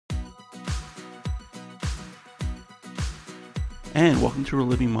and welcome to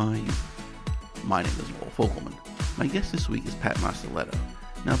Reliving Mine. My name is Noel Fogelman. My guest this week is Pat Mastelotto.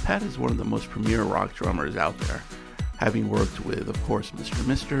 Now, Pat is one of the most premier rock drummers out there, having worked with, of course, Mr.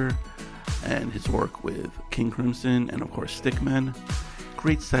 Mister, and his work with King Crimson, and of course, Stickmen.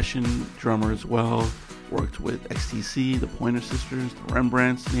 Great session drummer as well. Worked with XTC, the Pointer Sisters, the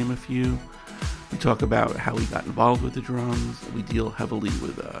Rembrandts, to name a few. We talk about how he got involved with the drums. We deal heavily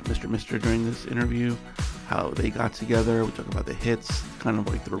with Mr. Mister during this interview, how they got together. We talk about the hits, kind of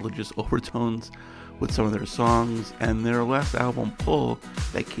like the religious overtones with some of their songs. And their last album, Pull,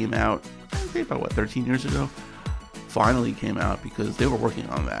 that came out, I think about 13 years ago, finally came out because they were working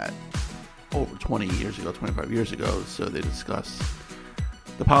on that over 20 years ago, 25 years ago. So they discuss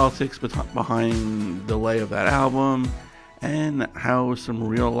the politics behind the delay of that album and how some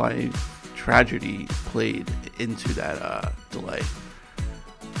real life tragedy played into that delay.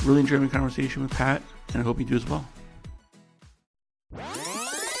 Really enjoyed my conversation with Pat, and I hope you do as well.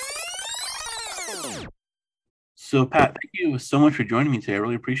 So, Pat, thank you so much for joining me today. I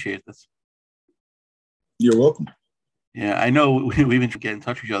really appreciate this. You're welcome. Yeah, I know we've been trying to get in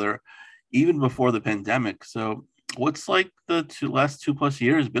touch with each other even before the pandemic. So, what's like the last 2+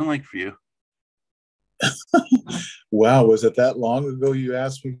 years been like for you? Wow, was it that long ago you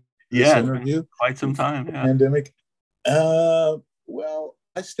asked me this interview? Quite some time. Yeah. Pandemic. Well,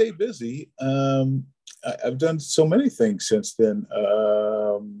 I stay busy. I've done so many things since then.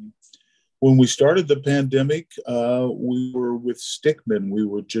 When we started the pandemic, we were with Stickmen. We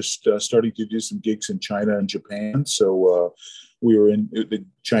were just starting to do some gigs in China and Japan. So we were in the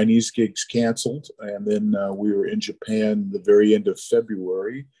Chinese gigs canceled, and then we were in Japan the very end of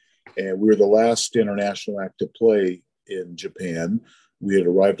February, and we were the last international act to play in Japan. We had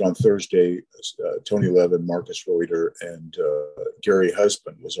arrived on Thursday. Tony Levin, Marcus Reuter, and Gary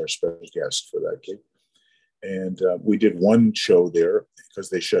Husband was our special guest for that gig. And we did one show there because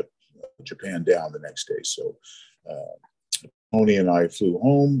they shut Japan down the next day. So Tony and I flew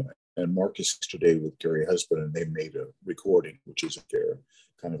home, and Marcus yesterday with Gary Husband, and they made a recording, which is there,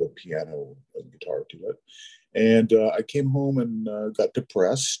 kind of a piano and guitar to it. And I came home and got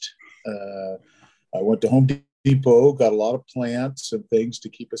depressed. I went to Home Depot, got a lot of plants and things to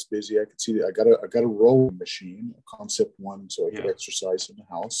keep us busy. I could see that I got a rowing machine, a Concept One, so I could exercise in the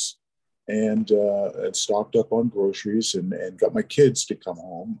house, and stocked up on groceries and got my kids to come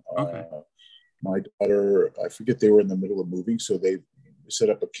home. Okay. My daughter, I forget, they were in the middle of moving, so they set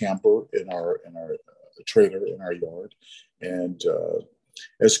up a camper in our trailer in our yard. And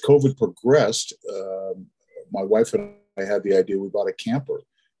as COVID progressed, my wife and I had the idea, we bought a camper.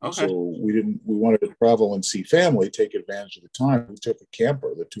 Okay. So we wanted to travel and see family, take advantage of the time. We took a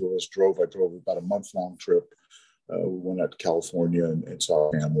camper. The two of us drove. I drove about a month-long trip. We went out to California and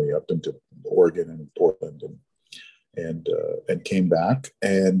saw family up into Oregon and Portland and came back.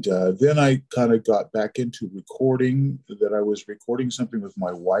 And then I kind of got back into recording. That I was recording something with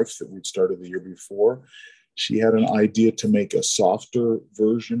my wife that we'd started the year before. She had an idea to make a softer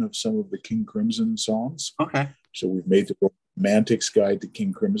version of some of the King Crimson songs. Okay. So we've made the Romantic's Guide to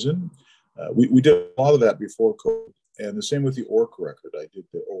King Crimson. We did a lot of that before COVID. And the same with the O.R.k record. I did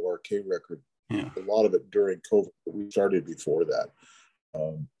the O.R.k record. Yeah. A lot of it during COVID, but we started before that.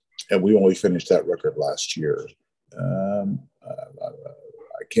 And we only finished that record last year. I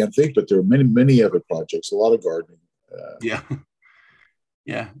can't think, but there are many, many other projects, a lot of gardening. Yeah,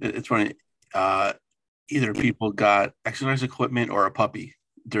 it's funny. Either people got exercise equipment or a puppy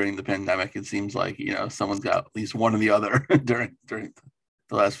during the pandemic. It seems like, someone's got at least one or the other during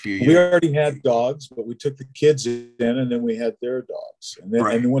the last few years. We already had dogs, but we took the kids in, and then we had their dogs. And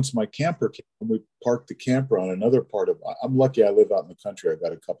then once my camper came, we parked the camper on another part of. I'm lucky I live out in the country. I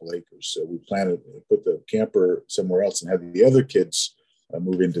got a couple acres, so we planted put the camper somewhere else and had the other kids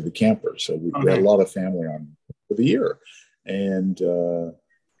move into the camper. So we had a lot of family on for the year, and a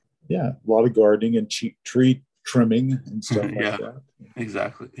lot of gardening and tree trimming and stuff like that.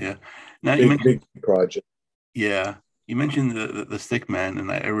 Exactly. Yeah. Now big project. Yeah. You mentioned the Stickmen,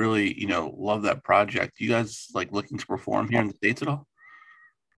 and I really, love that project. You guys looking to perform here in the States at all?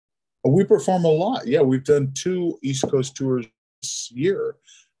 We perform a lot. Yeah, we've done 2 East Coast tours this year.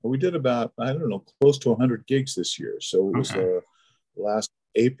 We did about, close to 100 gigs this year. So it was last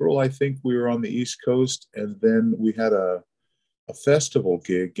April, I think we were on the East Coast, and then we had a festival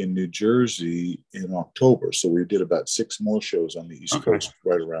gig in New Jersey in October. So we did about 6 more shows on the East Coast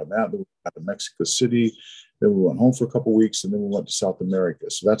right around that. Then we went to Mexico City. Then we went home for a couple of weeks, and then we went to South America.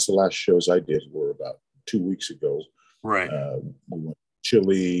 So that's the last shows I did were about 2 weeks ago. Right. We went to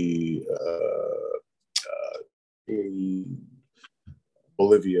Chile,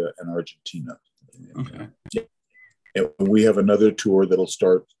 Bolivia, and Argentina. Okay. Yeah. And we have another tour that'll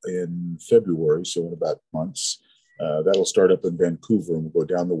start in February, so in about months. That'll start up in Vancouver, and we'll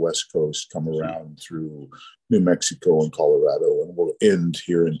go down the West Coast, come around through New Mexico and Colorado, and we'll end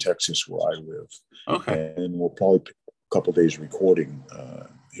here in Texas where I live. Okay. And we'll probably pick a couple days recording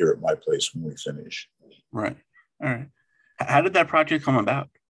here at my place when we finish. Right. All right. How did that project come about?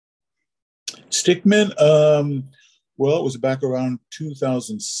 Stickman, well, it was back around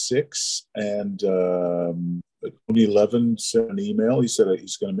 2006, and 2011 sent an email. He said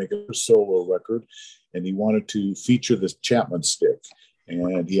he's going to make a solo record, and he wanted to feature the Chapman stick.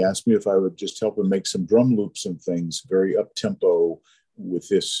 And he asked me if I would just help him make some drum loops and things, very up tempo with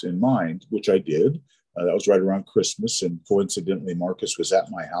this in mind, which I did. That was right around Christmas, and coincidentally, Marcus was at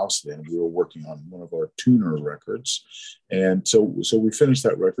my house then. We were working on one of our tuner records, and so we finished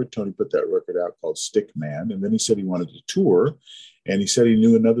that record. Tony put that record out called Stickman, and then he said he wanted to tour, and he said he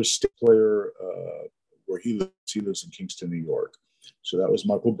knew another stick player where he lives. He lives in Kingston, New York. So that was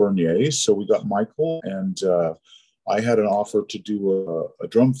Michael Bernier. So we got Michael, and I had an offer to do a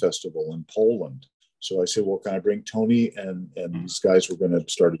drum festival in Poland. So I said, well, can I bring Tony? And these guys were going to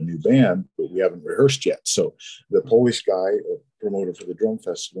start a new band, but we haven't rehearsed yet. So the Polish guy, promoter for the drum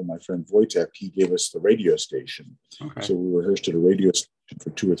festival, my friend Wojtek, he gave us the radio station. Okay. So we rehearsed at a radio station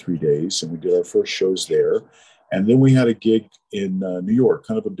for 2 or 3 days, and we did our first shows there. And then we had a gig in New York,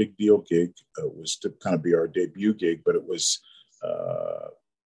 kind of a big deal gig. It was to kind of be our debut gig, but it was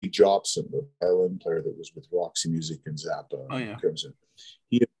Jobson, the violin player that was with Roxy Music and Zappa and Crimson.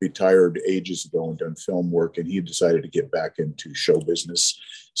 He had retired ages ago and done film work, and he had decided to get back into show business.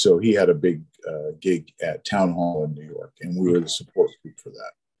 So he had a big gig at Town Hall in New York, and we were the support group for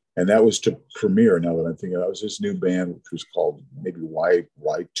that. And that was to premiere, now that I'm thinking, that was his new band, which was called maybe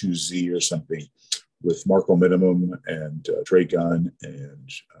Y2Z or something, with Marco Minimum and Trey Gunn and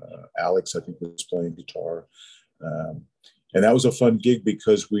Alex, I think, was playing guitar. And that was a fun gig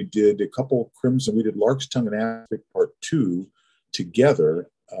because we did a couple Crimson. We did Lark's Tongue and Aspic Part 2 together.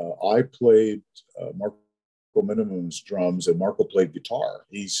 I played Marco Minimum's drums, and Marco played guitar.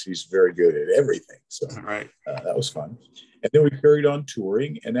 He's very good at everything. So that was fun. And then we carried on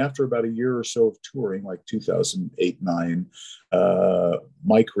touring. And after about a year or so of touring, like 2008-9,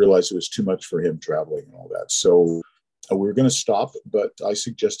 Mike realized it was too much for him traveling and all that. So we were going to stop, but I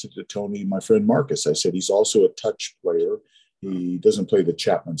suggested to Tony, my friend Marcus, I said, he's also a touch player. He doesn't play the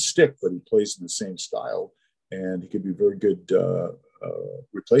Chapman stick, but he plays in the same style, and he could be a very good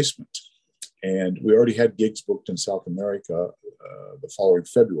replacement. And we already had gigs booked in South America the following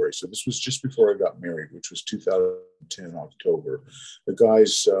February. So this was just before I got married, which was 2010, October. The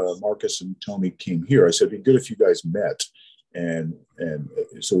guys, Marcus and Tony, came here. I said, it'd be good if you guys met. And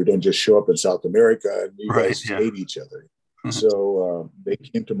so we don't just show up in South America and you guys hate each other. Mm-hmm. So they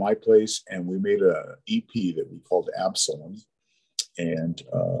came to my place, and we made an EP that we called Absalom. And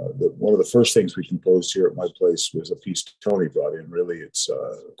one of the first things we composed here at my place was a piece Tony brought in. Really, it's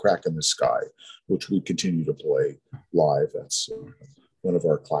Crack in the Sky, which we continue to play live. That's one of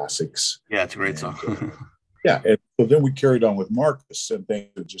our classics. Yeah, it's a great song. And so then we carried on with Marcus, and things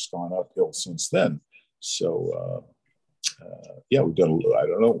have just gone uphill since then. So, we've done, I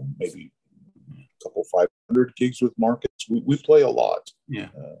don't know, maybe a couple 500 gigs with Marcus. We play a lot. Yeah.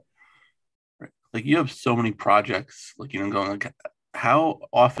 Like, you have so many projects, like, going, like, how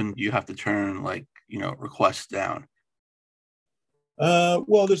often do you have to turn, like, requests down?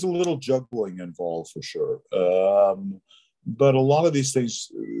 Well, there's a little juggling involved for sure. But a lot of these things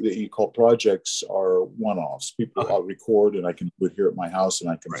that you call projects are one-offs. People I'll record, and I can do it here at my house, and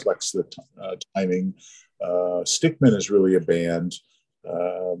I can flex the timing. Stickman is really a band.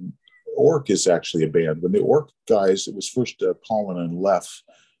 O.R.k is actually a band. When the O.R.k guys, it was first Colin and Leff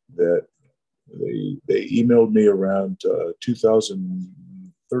that they emailed me around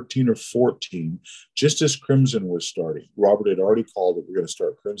 2013 or 14, just as Crimson was starting. Robert had already called that we're going to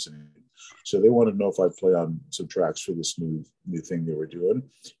start Crimson. So they wanted to know if I'd play on some tracks for this new thing they were doing.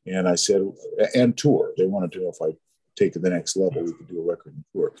 And I said, and tour. They wanted to know if I'd take it to the next level, we could do a record and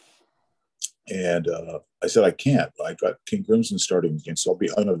tour. And I said, I can't. I got King Crimson starting again, so I'll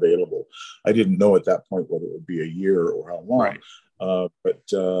be unavailable. I didn't know at that point whether it would be a year or how long. But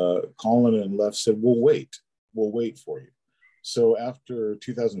Colin and Leff said, we'll wait for you. So after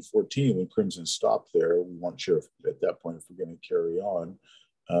 2014, when Crimson stopped there, we weren't sure at that point if we're going to carry on.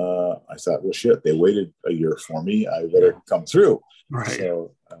 I thought, well, shit, they waited a year for me. I better come through.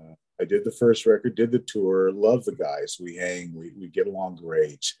 So I did the first record, did the tour, love the guys. We hang, we get along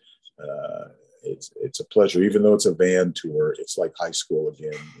great. It's a pleasure, even though it's a van tour. It's like high school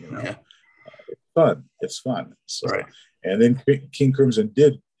again, It's fun. So, and then King Crimson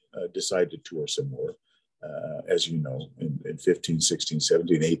did decide to tour some more, as you know, in 15, 16,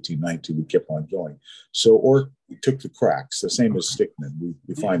 17, 18, 19, we kept on going. So O.R.k took the cracks, the same as Stickman.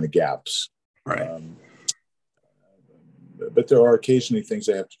 We find the gaps. Right. But there are occasionally things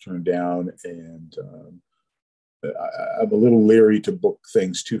I have to turn down, and I'm a little leery to book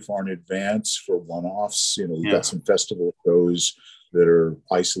things too far in advance for one-offs. We've got some festival shows that are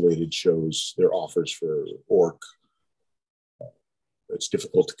isolated shows. They're offers for O.R.k. It's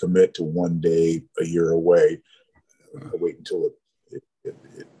difficult to commit to one day a year away. I wait until it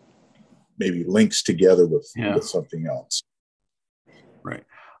maybe links together with something else. Right.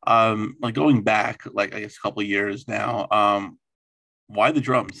 Like going back, like I guess a couple of years now, why the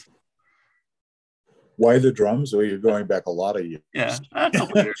drums? Why the drums? Well, you're going back a lot of years. Yeah, a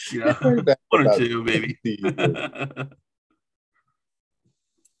couple of years, one or two, maybe.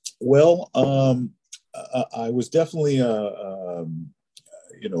 Well, I was definitely a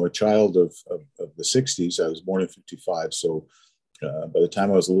child of the 60s. I was born in 55. So by the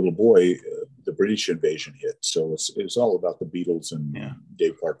time I was a little boy, the British invasion hit. So it was all about the Beatles and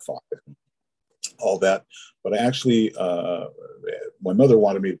Dave Clark 5, and all that. But I actually, my mother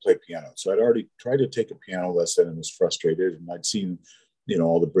wanted me to play piano. So I'd already tried to take a piano lesson and was frustrated. And I'd seen,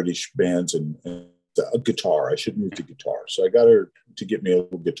 all the British bands and a guitar. I should move to guitar. So I got her to get me a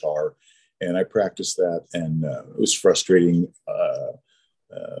little guitar, and I practiced that. And it was frustrating.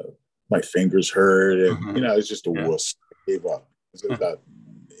 My fingers hurt, and I was just a wuss. I gave up. I was about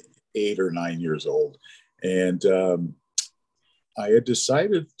 8 or 9 years old, and I had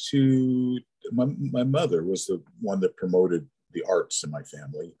decided to. My mother was the one that promoted the arts in my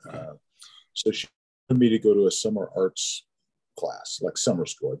family, so she wanted me to go to a summer arts class, like summer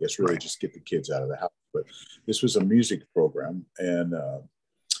school, I guess, really just get the kids out of the house. But this was a music program, and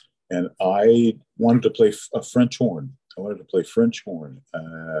I wanted to play a French horn. I wanted to play French horn.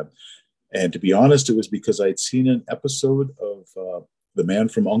 And to be honest, it was because I'd seen an episode of The Man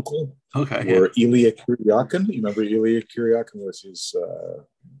from U.N.C.L.E. Where Ilya Kuryakin, you remember Ilya Kuryakin was his,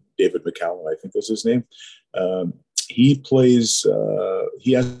 David McCallum, I think was his name. He plays,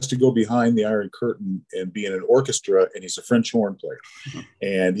 he has to go behind the Iron Curtain and be in an orchestra, and he's a French horn player.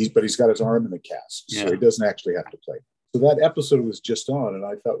 And he's got his arm in a cast, so he doesn't actually have to play. So that episode was just on, and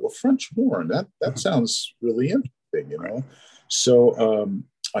I thought, well, French horn, that sounds really interesting, So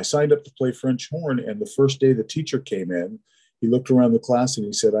I signed up to play French horn, and the first day the teacher came in, he looked around the class and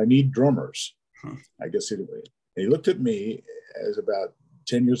he said, "I need drummers." I guess he looked at me as about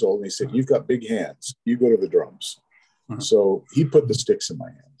 10 years old, and he said, "You've got big hands. You go to the drums." So he put the sticks in my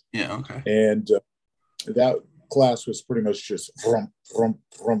hand. And that class was pretty much just that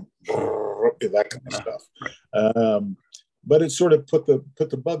kind of stuff. But it sort of put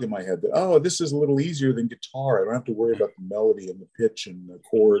the bug in my head that, this is a little easier than guitar. I don't have to worry about the melody and the pitch and the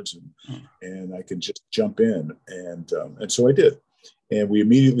chords, and I can just jump in. And so I did. And we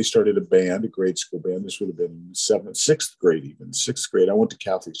immediately started a band, a grade school band. This would have been sixth grade. I went to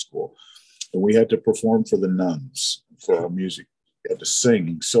Catholic school, and we had to perform for the nuns for our music. We had to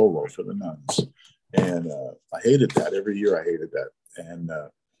sing solo for the nuns. And I hated that. Every year I hated that. And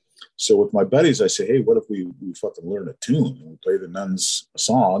so with my buddies, I say, hey, what if we fucking learn a tune and we play the nuns a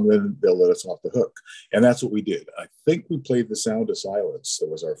song, then they'll let us off the hook. And that's what we did. I think we played The Sound of Silence. That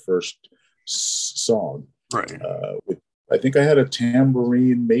was our first song. Right. I think I had a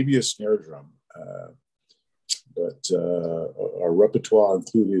tambourine, maybe a snare drum. But our repertoire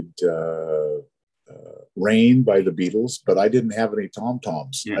included Rain by the Beatles, but I didn't have any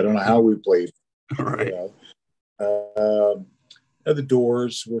tom-toms. I don't know how we played. Right. The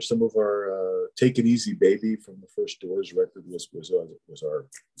Doors were some of our "Take It Easy, Baby" from the first Doors record was our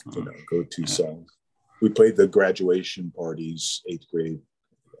go-to song. We played the graduation parties, 8th grade,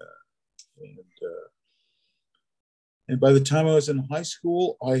 and by the time I was in high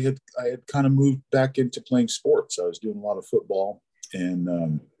school, I had kind of moved back into playing sports. I was doing a lot of football,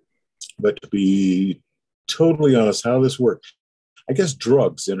 and but to be totally honest, how this worked, I guess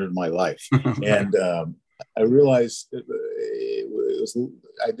drugs entered my life, and I realized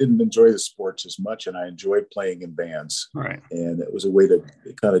I didn't enjoy the sports as much, and I enjoyed playing in bands. Right. And it was a way to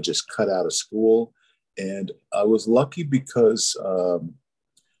kind of just cut out of school. And I was lucky because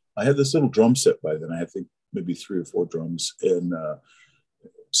I had this little drum set by then. I think maybe 3 or 4 drums. And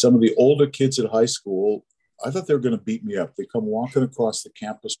some of the older kids at high school, I thought they were going to beat me up. They come walking across the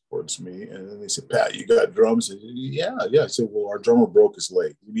campus towards me, and then they said, "Pat, you got drums?" And, yeah. I said, "Well, our drummer broke his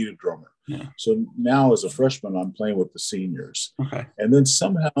leg. We need a drummer." Yeah. So now, as a freshman, I'm playing with the seniors. Okay. And then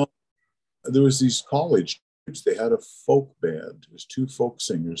somehow there was these college dudes. They had a folk band. There was 2 folk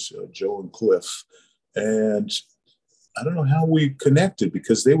singers, Joe and Cliff, and I don't know how we connected,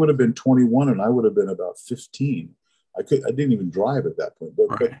 because they would have been 21 and I would have been about 15. I didn't even drive at that point, but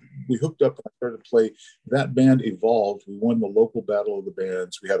Right. we hooked up and I started to play. That band evolved. We won the local battle of the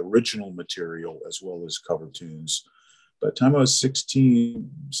bands. We had original material as well as cover tunes. By the time I was 16,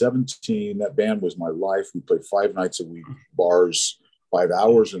 17, that band was my life. We played 5 nights a week, bars, 5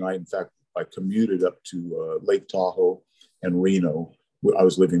 hours a night. In fact, I commuted up to Lake Tahoe and Reno. I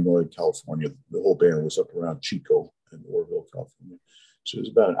was living in Northern California. The whole band was up around Chico in Orville, California. So it was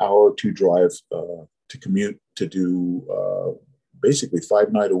about an hour or two drive to commute to do basically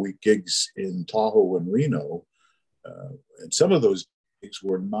 5 night-a-week gigs in Tahoe and Reno. And some of those gigs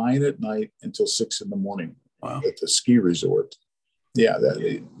were 9 at night until 6 in the morning Wow. at the ski resort. Yeah,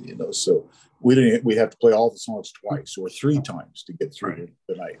 that. So we had to play all the songs twice or 3 times to get through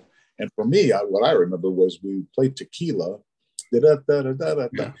the night. And for me, what I remember was we played Tequila,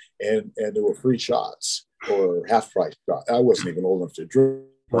 Yeah. and there were free shots or half price shots. I wasn't even old enough to drink,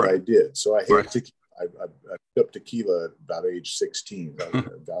 but I did. So I hit tequila. I picked up tequila at about age 16. I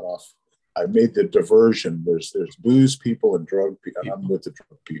got off. I made the diversion. There's booze people and drug people. I'm with the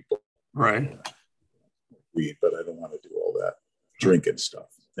drug people. Right. Weed, but I don't want to do all that drinking stuff.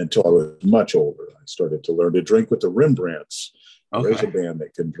 Until I was much older, I started to learn to drink with the Rembrandts. Okay. There's a band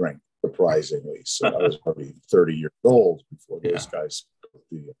that can drink, surprisingly. So I was probably 30 years old before those guys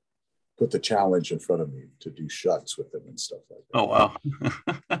put the challenge in front of me to do shots with them and stuff like that. Oh, wow.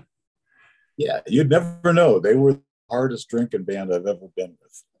 Yeah, you'd never know. They were the hardest drinking band I've ever been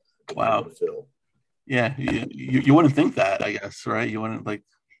with. Wow. Yeah, you wouldn't think that, I guess, right? You wouldn't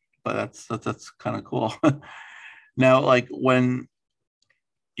but that's kind of cool. Now, like when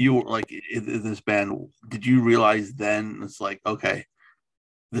you were like in this band, did you realize then it's like, okay,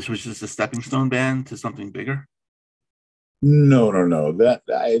 this was just a stepping stone band to something bigger? No.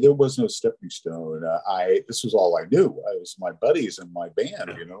 There was no stepping stone. This was all I knew. I was my buddies in my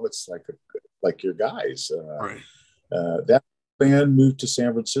band. It's like your guys. Right. That band moved to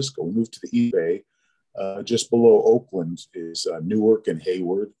San Francisco. We moved to the East Bay. Just below Oakland is Newark and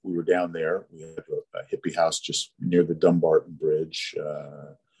Hayward. We were down there. We had a hippie house just near the Dumbarton Bridge.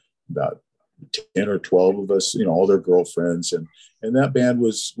 About 10 or 12 of us, all their girlfriends, and that band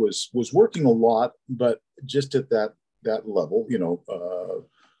was working a lot, but just at that level,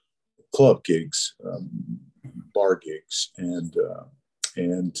 club gigs, bar gigs, and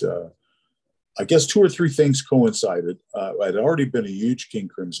I guess 2 or 3 things coincided. I'd already been a huge King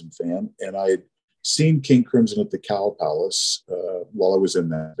Crimson fan, and I had seen King Crimson at the Cow Palace while I was in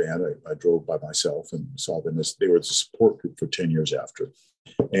that band. I drove by myself and saw them. They were the support group for 10 years after.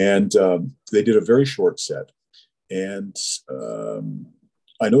 And they did a very short set. And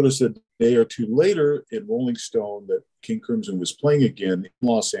I noticed a day or two later in Rolling Stone that King Crimson was playing again in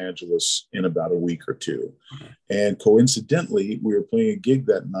Los Angeles in about a week or two. And coincidentally, we were playing a gig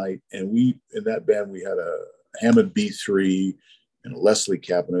that night, and in that band, we had a Hammond B3 and a Leslie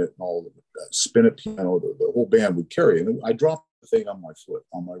cabinet and all the spinet piano, the whole band would carry. And I dropped the thing on my foot,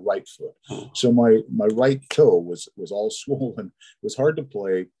 on my right foot. So my right toe was all swollen. It was hard to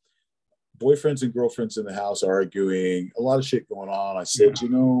play. Boyfriends and girlfriends in the house arguing, a lot of shit going on. I said,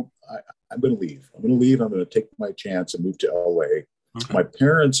 I'm going to leave. I'm going to take my chance and move to LA. Okay. My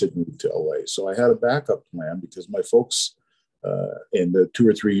parents had moved to LA. So I had a backup plan because my folks, in the 2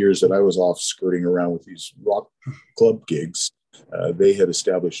 or 3 years that I was off skirting around with these rock club gigs, they had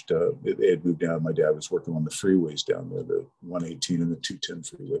established, they had moved down. My dad was working on the freeways down there, the 118 and the 210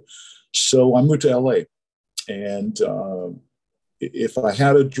 freeway. So I moved to LA. And if I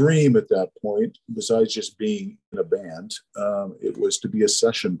had a dream at that point, besides just being in a band, it was to be a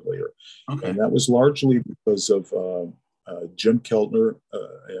session player. Okay. And that was largely because of Jim Keltner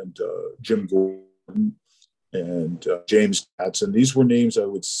and Jim Gordon and James Gatson. These were names I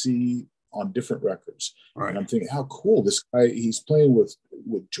would see on different records. Right. And I'm thinking, how cool, this guy, he's playing with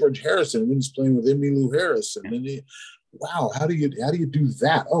George Harrison, and then he's playing with Emmylou Harris, and then wow, how do you do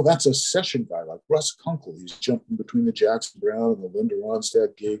that? Oh, that's a session guy like Russ Kunkel. He's jumping between the Jackson Browne and the Linda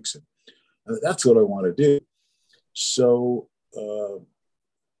Ronstadt gigs, and that's what I want to do. So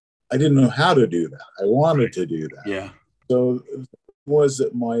I didn't know how to do that. I wanted to do that. Yeah. So was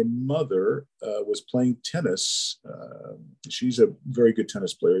that my mother was playing tennis. She's a very good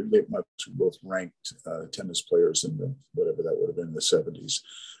tennis player. They were both ranked tennis players in whatever that would have been in the 70s.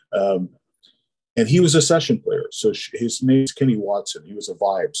 And he was a session player. So his name's Kenny Watson. He was a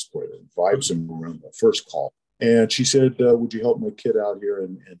vibes player, vibes and marimba, first call. And she said, would you help my kid out here?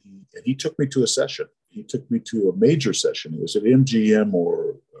 And he took me to a session. He took me to a major session. It was at MGM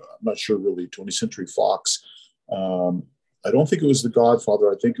or I'm not sure really, 20th Century Fox. I don't think it was The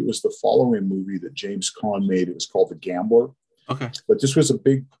Godfather. I think it was the following movie that James Caan made. It was called The Gambler. Okay. But this was a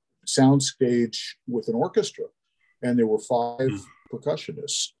big soundstage with an orchestra, and there were five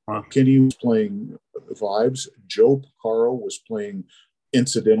percussionists. Wow. Kenny was playing the vibes. Joe Porcaro was playing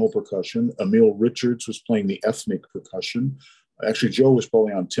incidental percussion. Emil Richards was playing the ethnic percussion. Actually, Joe was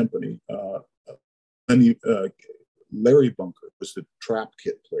probably on timpani. Larry Bunker was the trap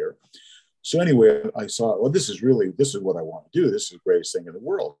kit player. So anyway, I saw, well, this is what I want to do. This is the greatest thing in the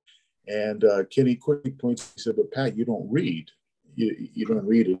world. And Kenny quickly points, he said, but Pat, you don't read. You don't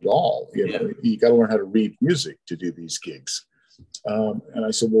read at all. You got to learn how to read music to do these gigs. And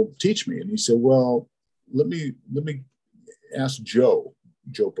I said, well, teach me. And he said, well, let me ask Joe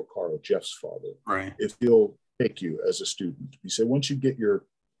Porcaro, Jeff's father, right, if he'll take you as a student. He said, once you get your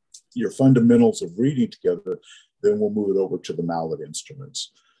fundamentals of reading together, then we'll move it over to the mallet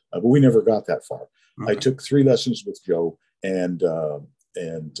instruments. But we never got that far. Okay. I took 3 lessons with Joe, and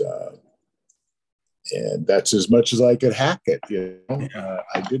that's as much as I could hack it.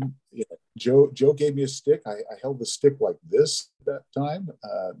 I didn't. Joe gave me a stick. I held the stick like this at that time,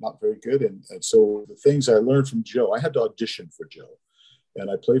 not very good. And so the things I learned from Joe, I had to audition for Joe,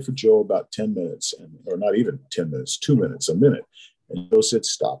 and I played for Joe about 10 minutes, or not even 10 minutes, 2 minutes, a minute. And Joe said,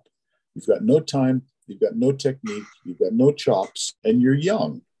 "Stop. You've got no time. You've got no technique. You've got no chops, and you're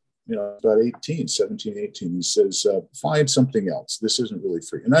young." About 17, 18. He says, find something else. This isn't really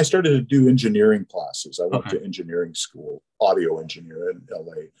free. And I started to do engineering classes. I went to engineering school, audio engineer in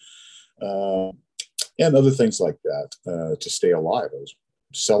LA, and other things like that to stay alive. I was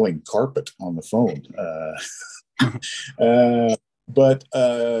selling carpet on the phone. But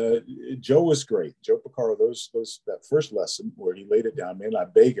Joe was great. Joe Porcaro, that first lesson where he laid it down, man, I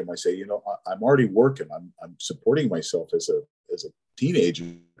beg him. I say, I'm already working. I'm supporting myself as a teenager,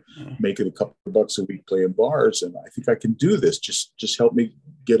 making a couple of bucks a week playing bars, and I think I can do this. Just help me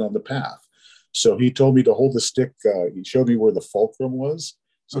get on the path. So he told me to hold the stick. He showed me where the fulcrum was.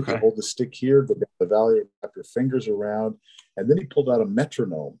 So to hold the stick here, go down the valley, wrap your fingers around, and then he pulled out a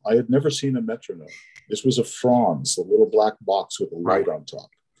metronome. I had never seen a metronome. This was a Franz, a little black box with a light on top.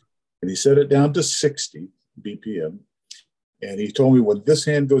 And he set it down to 60 BPM. And he told me when this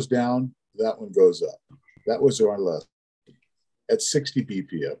hand goes down, that one goes up. That was our lesson at 60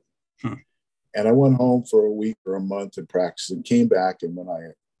 BPM. And I went home for a week or a month and practiced and came back. And when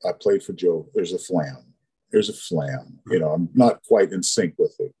I played for Joe, there's a flam. I'm not quite in sync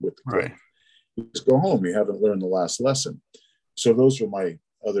with the click. You just go home. You haven't learned the last lesson. So those were my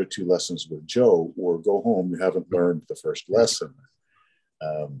other 2 lessons with Joe, or go home. You haven't learned the first lesson.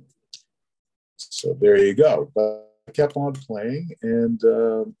 So there you go. But I kept on playing, and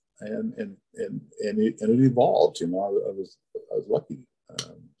it evolved. I was lucky.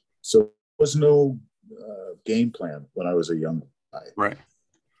 So there was no game plan when I was a young guy. Right.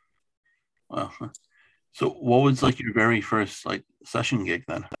 Well, so what was like your very first session gig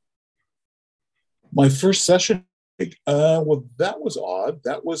then? My first session gig, well, that was odd.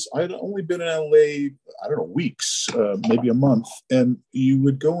 I'd only been in LA, I don't know, weeks, maybe a month. And you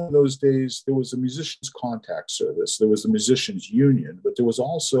would go in those days, there was a musicians contact service, there was the musicians union, but there was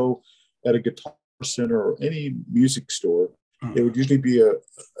also at a guitar center or any music store, there would usually be a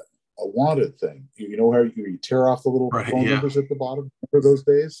wanted thing. You know how you tear off the little phone numbers at the bottom for those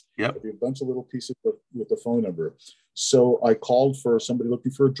days? Yep. There'd be a bunch of little pieces with the phone number. So I called for somebody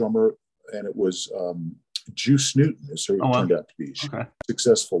looking for a drummer, and it was Juice Newton, is who it turned out to be. She was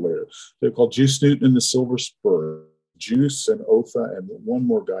successful later. They're called Juice Newton and the Silver Spur. Juice and Otha and one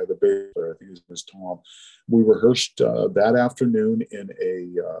more guy, the bass player, I think his name was Tom. We rehearsed that afternoon in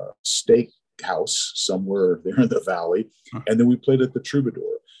a steak house somewhere there in the valley, and then we played at the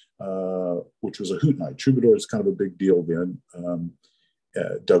Troubadour, which was a hoot night. Troubadour is kind of a big deal then.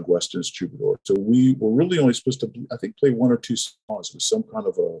 Doug Weston's Troubadour. So we were really only supposed to, I think, play 1 or 2 songs with some kind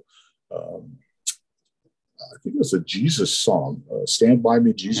of I think it was a Jesus song, Stand By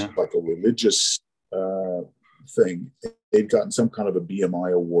Me, Jesus, like a religious thing. They'd gotten some kind of a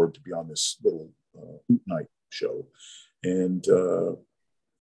BMI award to be on this little hoot night show. And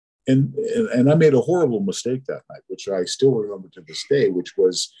I made a horrible mistake that night, which I still remember to this day, which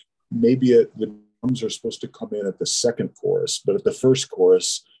was maybe the drums are supposed to come in at the second chorus, but at the first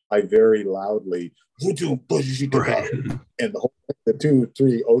chorus, I very loudly, and the whole, the 2,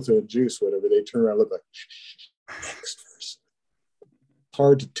 3, Otha and Juice, whatever, they turn around and look like, next verse.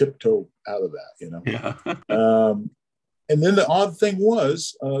 Hard to tiptoe out of that, Yeah. And then the odd thing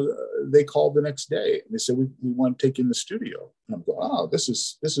was, they called the next day and they said, we want to take you in the studio. And I'm going, oh, this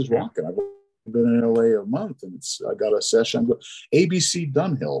is rocking. I've been in LA a month, and I got a session. ABC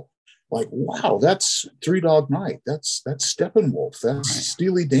Dunhill, like, wow, that's Three Dog Night. That's Steppenwolf. That's Right.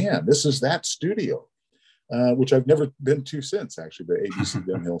 Steely Dan. This is that studio, which I've never been to since, actually, the ABC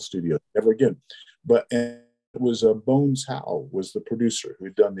Den Hill studio. Never again. But and it was Bones Howe was the producer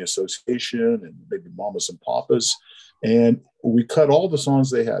who'd done The Association and maybe Mamas and Papas. And we cut all the songs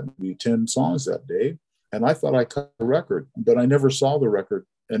they had, maybe 10 songs that day. And I thought I cut the record, but I never saw the record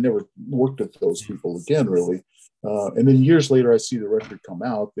and never worked with those people again, really. And then years later, I see the record come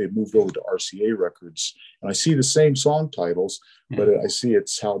out. They moved over to RCA Records, and I see the same song titles, but I see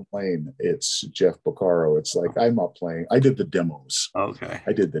it's Hal Blaine, it's Jeff Porcaro. It's like, I'm not playing. I did the demos. Okay.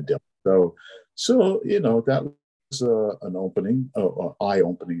 I did the demo. So you know, that was an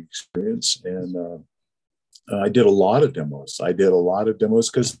eye-opening experience, and I did a lot of demos.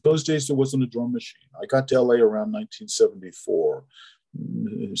 Because those days there wasn't a drum machine. I got to LA around 1974,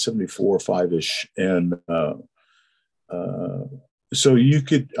 74, 5-ish, and so you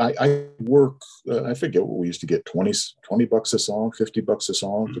could, I work, I forget what we used to get, 20 bucks a song, $50 a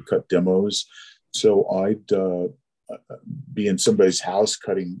song to cut demos. So I'd be in somebody's house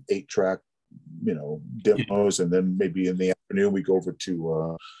cutting 8-track, demos. And then maybe in the afternoon, we go over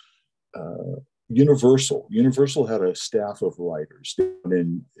to Universal. Universal had a staff of writers.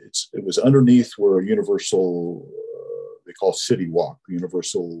 And it was underneath where Universal, they call City Walk,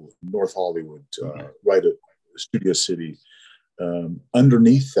 Universal North Hollywood, right at Studio City.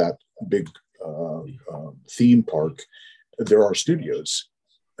 Underneath that big theme park, there are studios.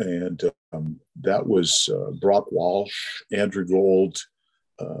 And that was Brock Walsh, Andrew Gold,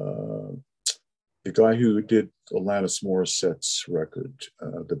 the guy who did Alanis Morissette's record,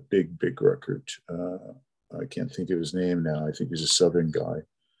 the big record. I can't think of his name now. I think he's a Southern guy.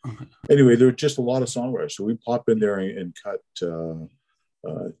 Anyway, there were just a lot of songwriters. So we pop in there and cut 2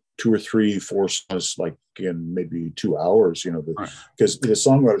 or 3, 4 songs, like in maybe 2 hours, because the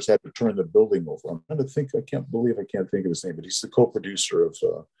songwriters had to turn the building over. I'm trying to think, I can't think of his name, but he's the co-producer of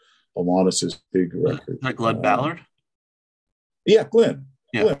Alanis's big record. Like Glenn Ballard? Yeah, Glenn.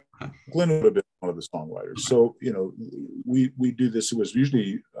 Yeah. Glenn would have been one of the songwriters. So, we do this. It was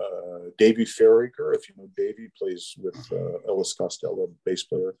usually Davey Farragher, if you know Davey, plays with Elvis Costello, bass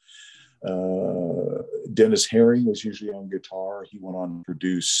player. Dennis Herring was usually on guitar. He went on to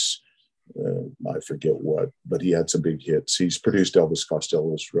produce, I forget what, but he had some big hits. He's produced Elvis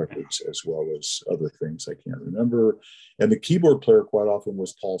Costello's records as well as other things I can't remember. And the keyboard player quite often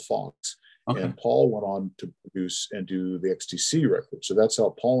was Paul Fox. Okay. And Paul went on to produce and do the XTC record. So that's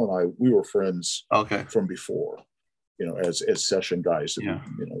how Paul and I, we were friends from before, as session guys. And,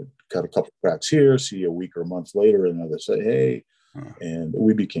 cut a couple tracks here, see a week or a month later, and another say, hey, and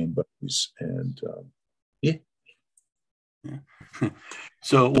we became buddies. And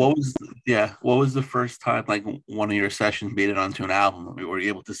So what was the first time, like, one of your sessions made it onto an album? Were you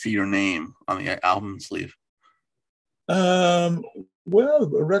able to see your name on the album sleeve? Well,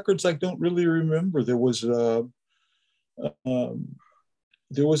 records I don't really remember. There was a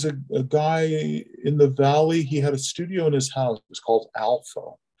guy in the Valley. He had a studio in his house. It was called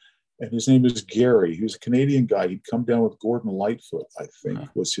Alpha, and his name is Gary. He was a Canadian guy. He'd come down with Gordon Lightfoot, I think,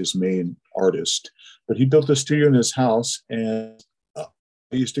 was his main artist. But he built a studio in his house, and I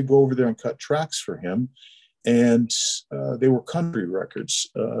used to go over there and cut tracks for him. And they were country records.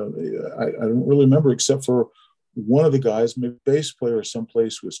 I don't really remember, except for one of the guys, maybe bass player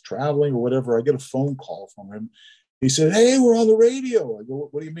someplace, was traveling or whatever. I get a phone call from him. He said, hey, we're on the radio. I go,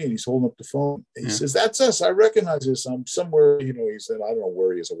 what do you mean? He's holding up the phone. He says, that's us. I recognize this. I'm somewhere, he said, I don't know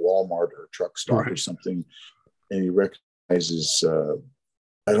where he is, a Walmart or a truck stop or something. And he recognizes,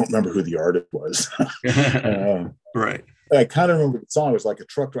 I don't remember who the artist was. Right. I kind of remember the song. It was like a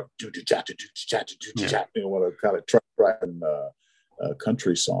truck, what a kind of truck driving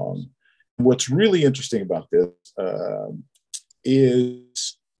country song. What's really interesting about this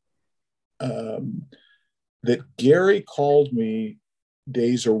is that Gary called me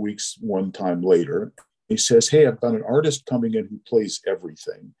days or weeks one time later. He says, hey, I've got an artist coming in who plays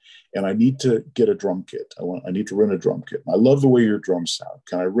everything, and I need to get a drum kit. I need to rent a drum kit. I love the way your drums sound.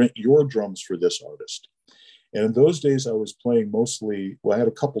 Can I rent your drums for this artist? And in those days, I was playing mostly, I had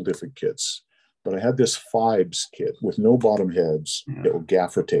a couple different kits. But I had this Fibes kit with no bottom heads that were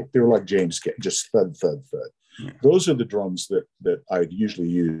gaffer tape. They were like James, just thud, thud, thud. Yeah. Those are the drums that I'd usually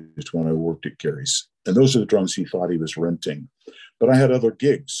used when I worked at Gary's. And those are the drums he thought he was renting. But I had other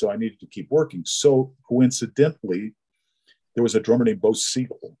gigs, so I needed to keep working. So coincidentally, there was a drummer named Bo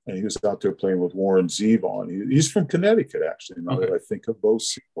Siegel, and he was out there playing with Warren Zevon. He's from Connecticut, actually, now that I think of Bo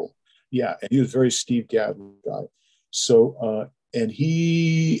Siegel. Yeah, and he was a very Steve Gadd guy. So, and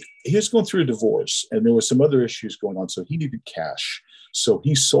he was going through a divorce, and there was some other issues going on, so he needed cash. So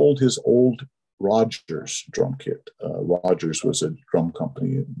he sold his old Rogers drum kit. Rogers was a drum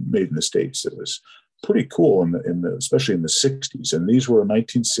company made in the States that was pretty cool especially in the 60s. And these were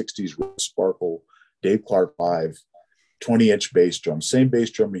 1960s Sparkle Dave Clark 5 20-inch bass drum, same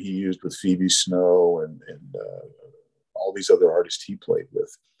bass drum he used with Phoebe Snow and all these other artists he played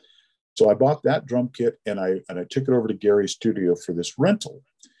with. So I bought that drum kit and I took it over to Gary's studio for this rental.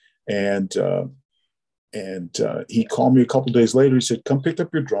 And he called me a couple of days later. He said, "Come pick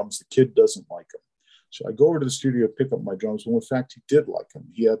up your drums. The kid doesn't like them." So I go over to the studio, pick up my drums. Well, in fact, he did like them.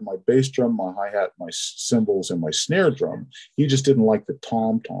 He had my bass drum, my hi-hat, my cymbals, and my snare drum. He just didn't like the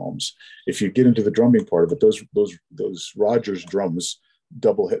tom-toms. If you get into the drumming part of it, those Rogers drums,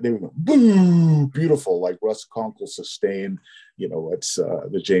 double hit, they were going, boo, beautiful, like Russ Conkle sustain. It's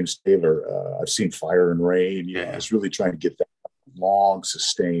the James Taylor. I've seen Fire and Rain. I was really trying to get that long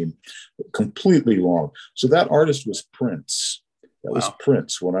sustain, completely long. So that artist was Prince. That was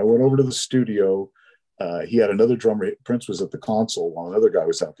Prince. When I went over to the studio, he had another drummer. Prince was at the console while another guy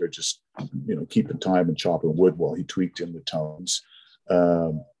was out there just, keeping time and chopping wood while he tweaked in the tones.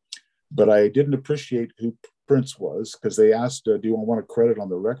 But I didn't appreciate who Prince was because they asked, "Do you want a credit on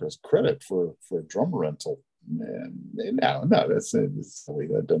the records?" Credit for a drum rental? Man, no, that's silly.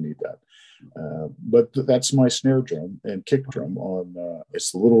 I don't need that. But that's my snare drum and kick drum on.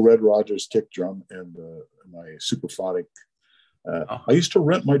 It's the Little Red Rogers kick drum and my Superphonic. I used to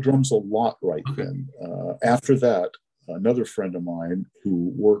rent my drums a lot then. After that, another friend of mine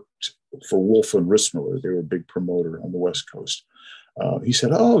who worked for Wolf and Rissmiller, they were a big promoter on the West Coast. He said,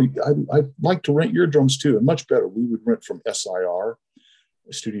 "Oh, I'd like to rent your drums too." And much better, we would rent from SIR,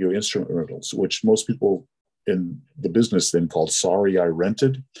 Studio Instrument Rentals, which most people in the business then called "Sorry, I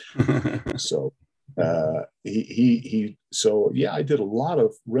Rented." So I did a lot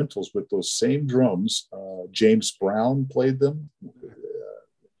of rentals with those same drums. James Brown played them.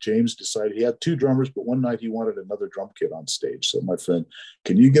 James decided he had two drummers, but one night he wanted another drum kit on stage. So my friend,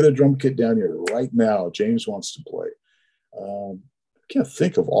 "Can you get a drum kit down here right now? James wants to play." I can't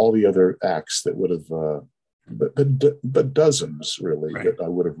think of all the other acts that would have, but dozens really that I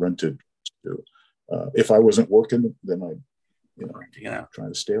would have rented to. If I wasn't working, then I,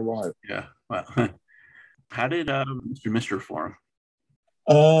 trying to stay alive. Yeah. Well, how did Mr. form?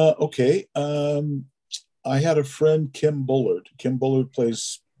 Okay. I had a friend, Kim Bullard. Kim Bullard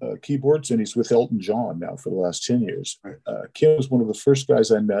plays keyboards, and he's with Elton John now for the last 10 years. Kim was one of the first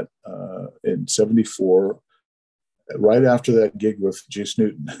guys I met in 74. Right after that gig with Juice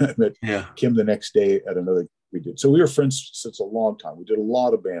Newton, I met Kim the next day at another we did. So we were friends since a long time. We did a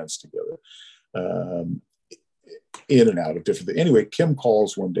lot of bands together, in and out of different things. Anyway, Kim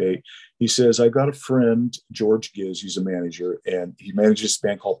calls one day. He says, "I got a friend, George Giz. He's a manager, and he manages a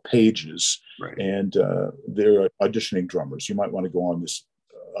band called Pages, and they're auditioning drummers. You might want to go on this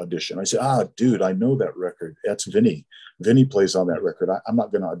audition." I said, "Dude, I know that record. That's Vinny. Vinny plays on that record. I'm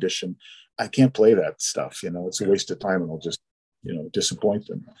not going to audition. I can't play that stuff. It's a waste of time, and I'll just, disappoint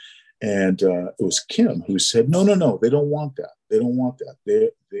them." And it was Kim who said, no, they don't want that. They don't want that.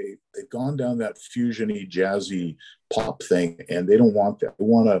 They've gone down that fusion-y, jazzy pop thing, and they don't want that. They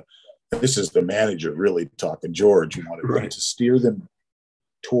want to, this is the manager really talking, George, who wanted to steer them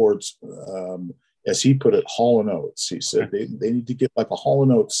towards, as he put it, Hall & Oates. He said they need to get like a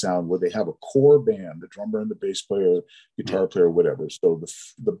Hall & Oates sound where they have a core band, the drummer and the bass player, guitar player, whatever. So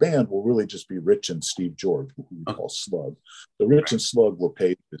the band will really just be Rich and Steve George, who we call Slug. The Rich and Slug were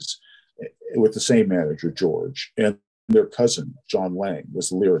Pages with the same manager, George, and their cousin, John Lang, was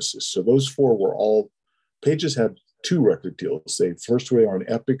the lyricist. So those four were all, Pages had two record deals. They first were on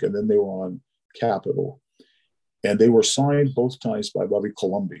Epic, and then they were on Capitol. And they were signed both times by Bobby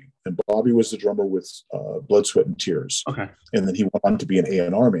Colomby. And Bobby was the drummer with Blood, Sweat, and Tears. And then he went on to be an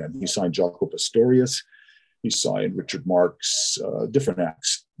A&R man. He signed Jaco Pastorius. He signed Richard Marx, different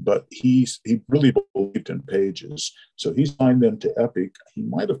acts. But he really believed in Pages. So he signed them to Epic. He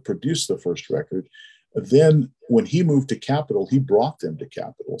might have produced the first record. Then when he moved to Capitol, he brought them to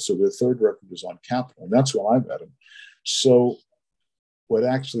Capitol. So their third record was on Capitol. And that's when I met him. So what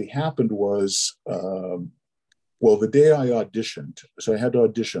actually happened was... the day I auditioned, so I had to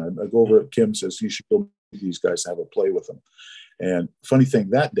audition. I go over at Kim, says, "You should go meet these guys, have a play with them." And funny thing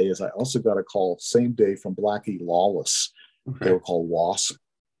that day is I also got a call same day from Blackie Lawless. They were called Wasp.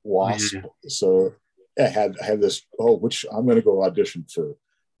 So I had this, which I'm going to go audition for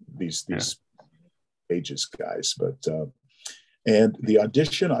these Pages guys. But and the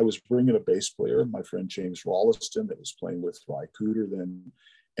audition, I was bringing a bass player, my friend James Rolliston, that was playing with Ry Cooder then,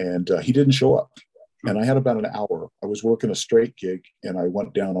 and he didn't show up. And I had about an hour. I was working a straight gig, and I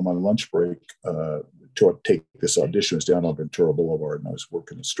went down on my lunch break to take this audition. It was down on Ventura Boulevard, and I was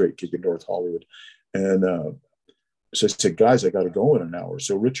working a straight gig in North Hollywood. And so I said, guys, I got to go in an hour.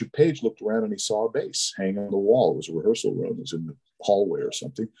 So Richard Page looked around and he saw a bass hanging on the wall. It was a rehearsal room. It was in the hallway or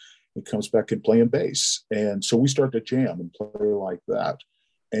something. He comes back and playing bass. And so we start to jam and play like that.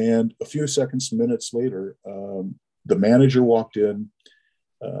 And a few minutes later, the manager walked in.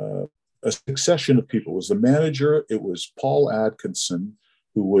 A succession of people. It was the manager. It was Paul Atkinson,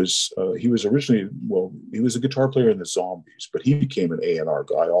 who was, he was originally, he was a guitar player in the Zombies, but he became an A&R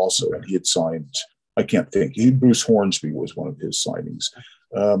guy also. And he had signed, I can't think, Bruce Hornsby was one of his signings.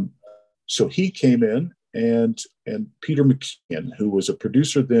 So he came in, and Peter McKeon, who was a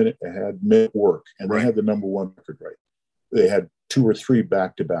producer then, had O.R.k, and they had the #1 record, right? They had 2 or 3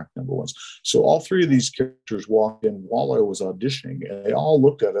 back-to-back #1s. So all 3 of these characters walked in while I was auditioning, and they all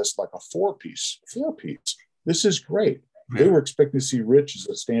looked at us like a four-piece. This is great. They were expecting to see Rich as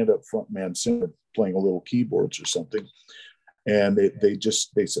a stand-up frontman singer playing a little keyboards or something. And they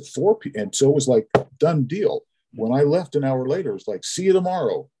said 4-piece. And so it was like, done deal. When I left an hour later, it was like, see you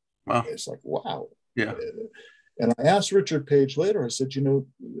tomorrow. Wow. It's like, wow. Yeah. And I asked Richard Page later, I said,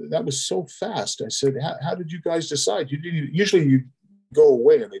 that was so fast. I said, how did you guys decide? Usually you go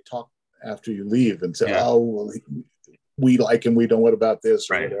away and they talk after you leave and say, we like him. We don't, what about this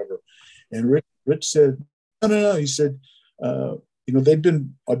or whatever. And Rich said, no. He said, they'd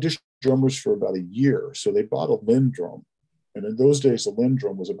been auditioning drummers for about a year. So they bought a Linn drum. And in those days, the Linn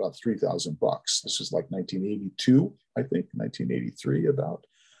drum was about $3,000. This was like 1982, I think, 1983 about.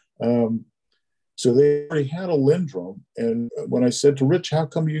 So they already had a Linn drum. And when I said to Rich, how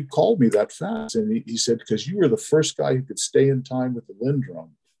come you called me that fast? And he said, because you were the first guy who could stay in time with the Linn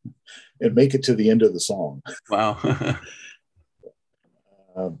drum and make it to the end of the song. Wow.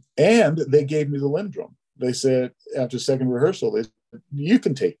 And they gave me the Linn drum. They said, after second rehearsal, they said, you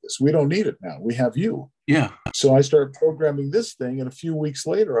can take this. We don't need it now. We have you. Yeah. So I started programming this thing. And a few weeks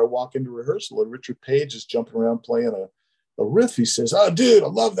later, I walk into rehearsal and Richard Page is jumping around playing a riff. He says, oh, dude, I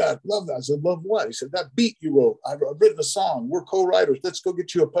love that. I said, love what? He said, that beat you wrote. I've written a song. We're co-writers. Let's go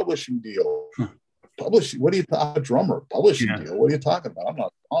get you a publishing deal. Publishing? What are you talking about? A drummer? Publishing deal? What are you talking about? I'm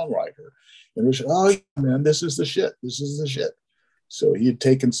not a songwriter. And Richard, oh, yeah, man, this is the shit. So he had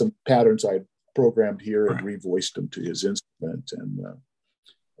taken some patterns I'd programmed here and revoiced them to his instrument.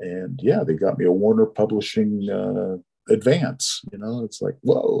 And yeah, they got me a Warner Publishing advance. It's like,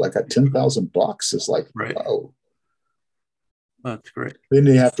 whoa, I got $10,000. It's like, whoa. That's great. Then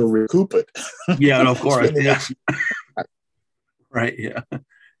you have to recoup it. Yeah, of course. Yeah. Right. Yeah.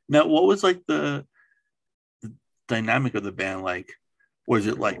 Now, what was like the dynamic of the band? Like, was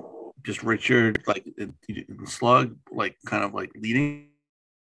it like just Richard, like Slug, like kind of like leading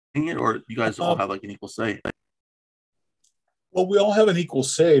it, or you guys all have like an equal say? Well, we all have an equal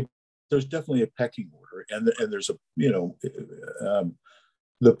say. There's definitely a pecking order, and there's a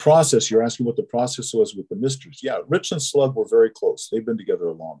the process. You're asking what the process was with the Misters. Yeah, Rich and Slug were very close. They've been together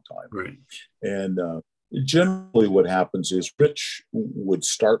a long time. Right. And generally, what happens is Rich would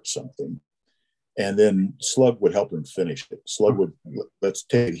start something, and then Slug would help him finish it. Slug would, let's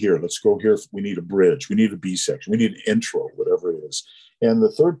take it here. Let's go here. We need a bridge. We need a B section. We need an intro, whatever it is. And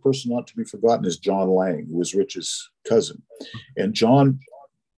the third person not to be forgotten is John Lang, who was Rich's cousin. And John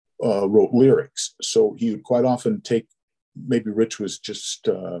wrote lyrics. So he would quite often take, maybe Rich was just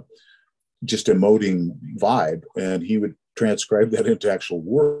emoting vibe, and he would transcribe that into actual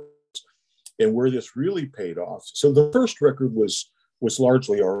words. And where this really paid off. So the first record was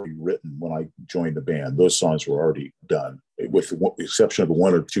largely already written when I joined the band. Those songs were already done, with the exception of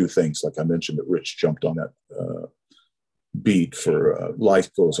one or two things, like I mentioned, that Rich jumped on that beat for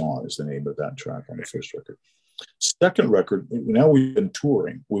Life Goes On is the name of that track on the first record. Second record, now we've been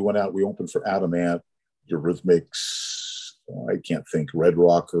touring. We went out, we opened for Adam Ant, Eurythmics, I can't think, Red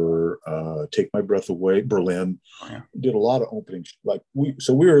Rocker, Take My Breath Away, Berlin. Oh, yeah. Did a lot of openings. We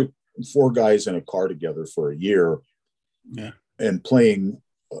were 4 guys in a car together for a year. Yeah. And playing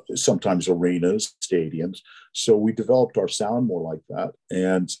sometimes arenas, stadiums. So we developed our sound more like that.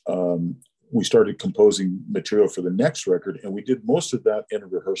 And we started composing material for the next record. And we did most of that in a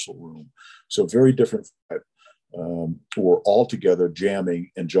rehearsal room. So very different. We're all together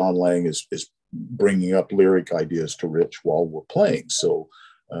jamming, and John Lang is bringing up lyric ideas to Rich while we're playing. So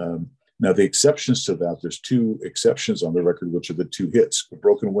now the exceptions to that, there's 2 exceptions on the record, which are the 2 hits.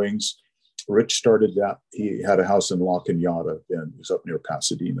 Broken Wings, Rich started that. He had a house in La Cañada, and it was up near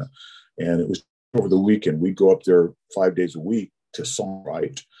Pasadena. And it was over the weekend. We'd go up there 5 days a week to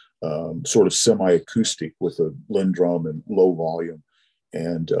songwrite, sort of semi-acoustic with a Linn drum and low volume.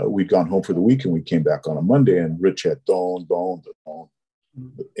 And we'd gone home for the weekend. We came back on a Monday, and Rich had Don,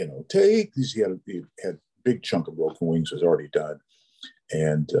 take these. He had a big chunk of Broken Wings was already done,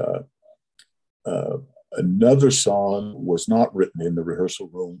 and another song was not written in the rehearsal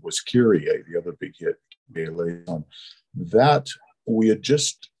room. Was Kyrie, the other big hit, on that. We had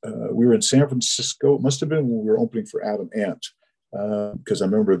just we were in San Francisco. It must have been when we were opening for Adam Ant, because I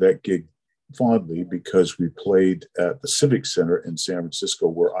remember that gig fondly because we played at the Civic Center in San Francisco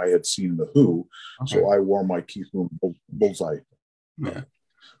where I had seen The Who. Okay. So I wore my Keith Moon Bullseye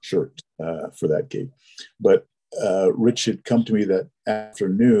shirt for that gig. But Rich had come to me that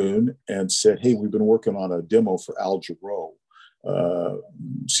afternoon and said, "Hey, we've been working on a demo for Al Jarreau.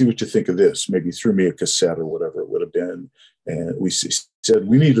 See what you think of this." Maybe threw me a cassette or whatever it would have been. And we said,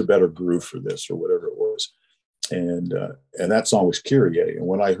 "We need a better groove for this," or whatever it was. And that song was Kyrie. And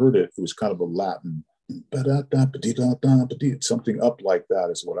when I heard it, it was kind of a Latin, something up like that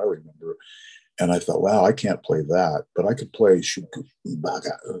is what I remember. And I thought, wow, I can't play that, but I could play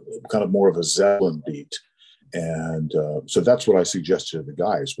kind of more of a Zeppelin beat. And so that's what I suggested to the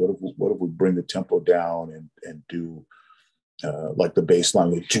guys. What if we bring the tempo down and do like the bass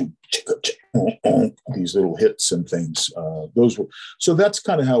line with these little hits and things. So that's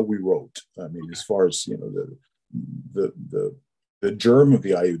kind of how we wrote. I mean, as far as, the germ of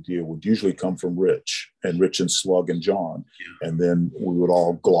the idea would usually come from Rich and Slug and John, and then we would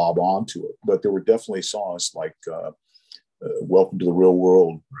all glob onto it. But there were definitely songs like Welcome to the Real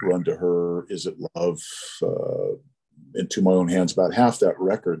World, Run to Her, Is It Love, Into My Own Hands. About half that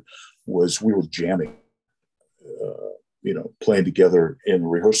record was we were jamming, playing together in the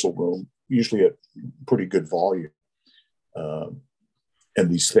rehearsal room, usually at pretty good volume. And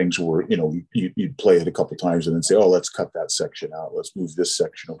these things were, you'd play it a couple of times and then say, "Oh, let's cut that section out. Let's move this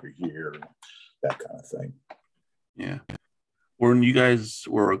section over here," that kind of thing. Yeah. When you guys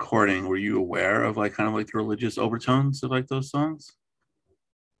were recording, were you aware of kind of the religious overtones of those songs?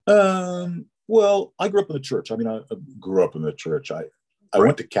 Well, I grew up in the church. I mean, I grew up in the church. I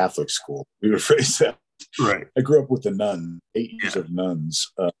went to Catholic school. We were phrased that. Right. I grew up with a nun, 8 years of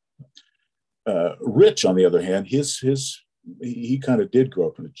nuns. Rich, on the other hand, he kind of did grow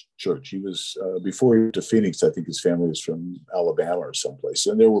up in the church. He was, before he went to Phoenix, I think his family was from Alabama or someplace,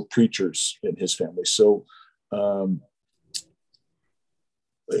 and there were preachers in his family. So I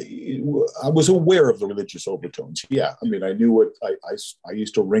was aware of the religious overtones. Yeah, I mean, I knew what I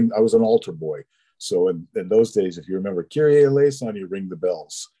used to ring. I was an altar boy. So in those days, if you remember, Kyrie eleison, you ring the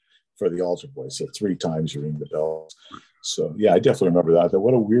bells for the altar boy. So 3 times you ring the bells. So yeah, I definitely remember that. I thought,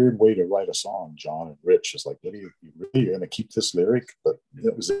 what a weird way to write a song, John and Rich. It's like, what are you really going to keep this lyric? But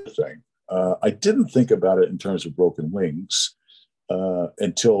it was a thing. I didn't think about it in terms of Broken Wings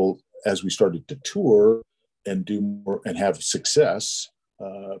until as we started to tour and do more and have success.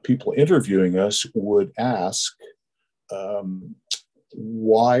 People interviewing us would ask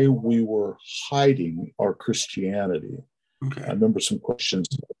why we were hiding our Christianity. Okay. I remember some questions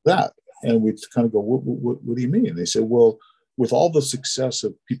like that. And we'd kind of go, what do you mean? And they said, well, with all the success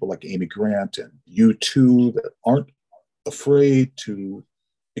of people like Amy Grant and U2 that aren't afraid to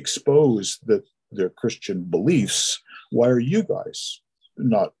expose their Christian beliefs, why are you guys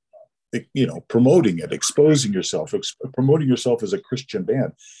not, promoting it, exposing yourself, promoting yourself as a Christian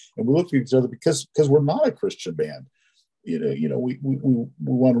band? And we looked at each other because we're not a Christian band. We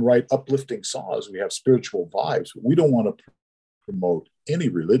want to write uplifting songs. We have spiritual vibes. We don't want to promote any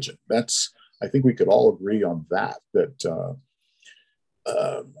religion. I think we could all agree on that a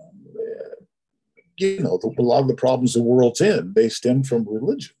lot of the problems the world's in, they stem from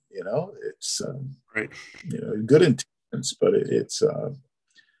religion. It's right. Good intentions, but it's I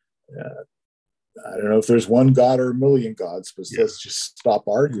don't know if there's one God or a million gods, but let's just stop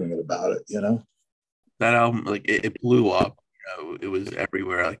arguing about it. That album, it blew up. It was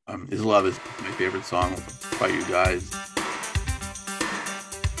everywhere. Is Love is my favorite song by you guys.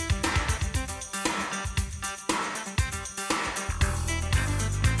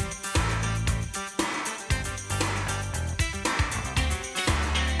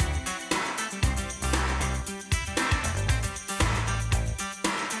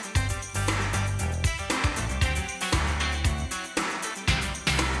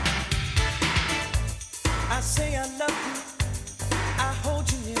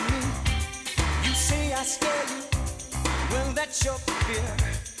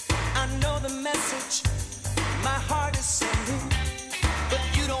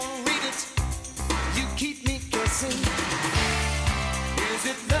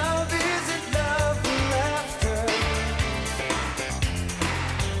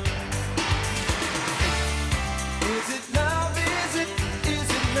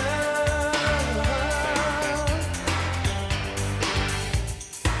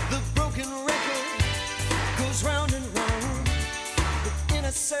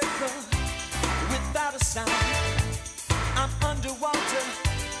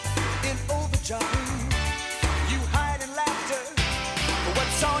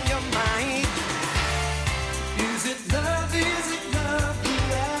 on your mind? Is it love? Is it love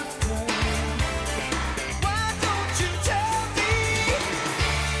you're after? Why don't you tell me?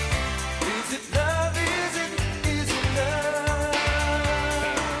 Is it love? Is it love?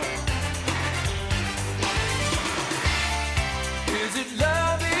 Is it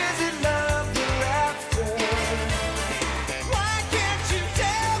love? Is it love you're after? Why can't you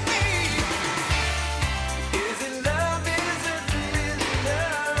tell me? Is it love? Is it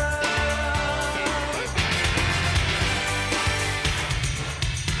love?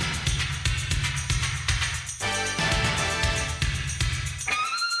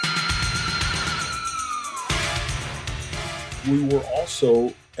 We were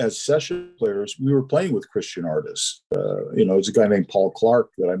also, as session players, we were playing with Christian artists. There's a guy named Paul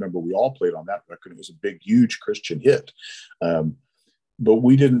Clark that I remember we all played on that record. It was a big, huge Christian hit. But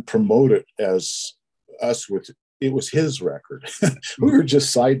we didn't promote it as us it was his record. We were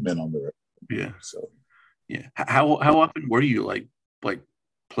just sidemen on the record. Yeah. So, yeah. How often were you like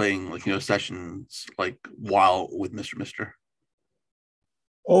playing sessions while with Mr. Mister?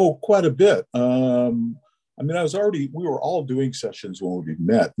 oh, quite a bit. We were all doing sessions when we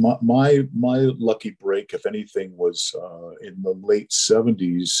met. My lucky break, if anything, was in the late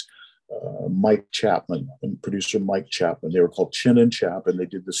 70s. Mike Chapman and producer Mike Chapman. They were called Chin and Chap, and they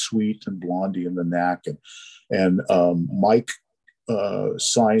did the Sweet and Blondie and the Knack. And Mike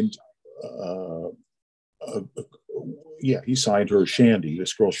signed, he signed her, Shandy,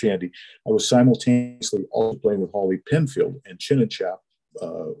 this girl Shandy. I was simultaneously also playing with Holly Penfield and Chin and Chap.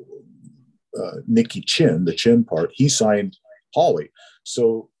 Nicky Chin, the Chin part, he signed Holly.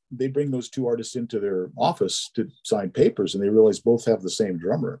 So they bring those two artists into their office to sign papers, and they realize both have the same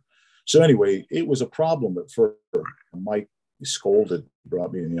drummer. So anyway, it was a problem at first. Mike scolded,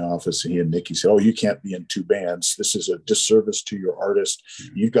 brought me in the office, and he and Nicky said, "Oh, you can't be in two bands. This is a disservice to your artist.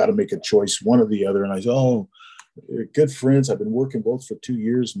 You've got to make a choice, one or the other." And I said, "Oh, good friends. I've been working both for 2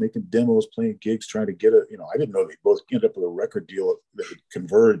 years, making demos, playing gigs, trying to get it. I didn't know they both end up with a record deal that would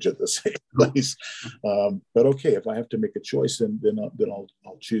converge at the same place. But okay, if I have to make a choice, then I'll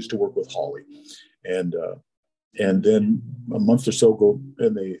choose to work with Holly." And then a month or so ago,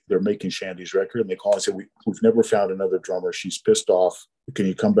 and they're making Shandy's record, and they call and say, "We've never found another drummer. She's pissed off. Can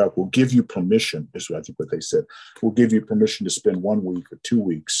you come back? We'll give you permission," is I think what they said. "We'll give you permission to spend 1 week or 2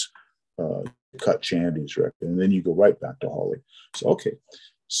 weeks cut Shandy's record, and then you go right back to Holly." So okay.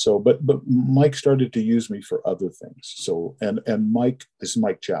 So but Mike started to use me for other things. So and Mike, this is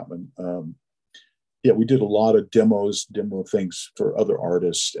Mike Chapman. We did a lot of demo things for other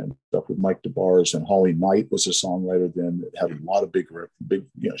artists and stuff with Mike DeBars, and Holly Knight was a songwriter then that had a lot of big,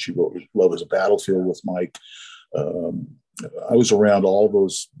 she wrote Love Is a Battlefield with Mike. I was around all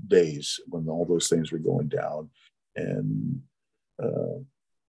those days when all those things were going down. And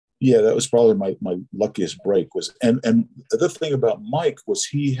that was probably my luckiest break was, and the thing about Mike was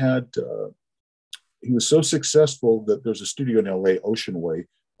he was so successful that there's a studio in LA, Ocean Way.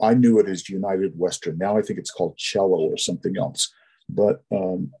 I knew it as United Western. Now I think it's called Cello or something else. But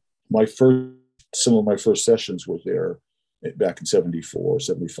some of my first sessions were there back in 74,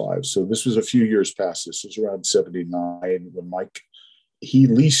 75. So this was a few years past. This was around 79 when Mike, he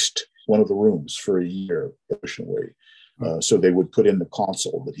leased one of the rooms for a year at Ocean Way. So they would put in the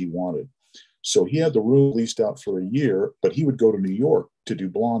console that he wanted. So he had the room leased out for a year, but he would go to New York to do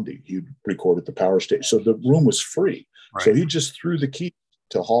Blondie. He'd record at the Power Station. So the room was free. Right. So he just threw the key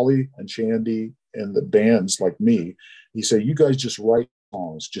to Holly and Shandy and the bands like me. He said, "You guys just write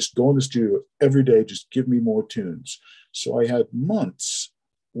songs, just go in the studio every day, just give me more tunes." So I had months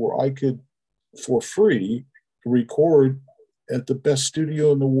where I could, for free, record at the best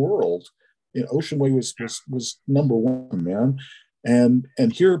studio in the world. Ocean Way was number one, man. And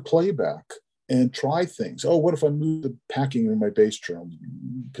hear playback and try things. Oh, what if I move the packing in my bass drum?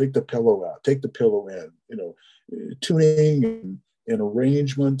 Take the pillow out, take the pillow in, tuning and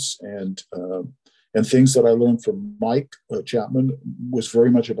arrangements and things that I learned from Mike Chapman was very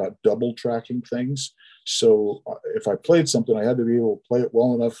much about double tracking things. So if I played something, I had to be able to play it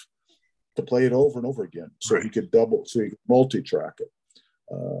well enough to play it over and over again. So he could multi-track it.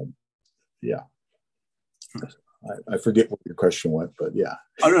 I forget what your question went, but yeah.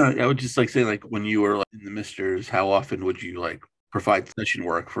 I don't know. I would just say when you were in the Misters, how often would you provide session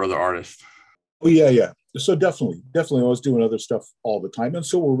work for other artists? Oh yeah. So definitely, I was doing other stuff all the time, and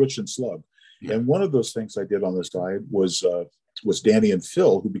so were Rich and Slug. Yeah. And one of those things I did on the side was Danny and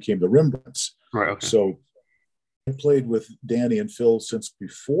Phil, who became the Rembrandts. Right. Okay. So I played with Danny and Phil since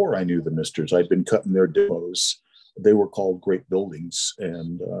before I knew the Misters. I'd been cutting their demos. They were called Great Buildings,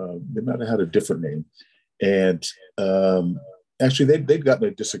 and they might have had a different name. And actually they'd gotten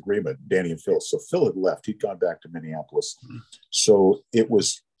a disagreement, Danny and Phil. So Phil had left; he'd gone back to Minneapolis. Mhm. So it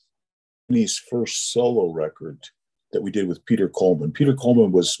was Danny's first solo record that we did with Peter Coleman. Peter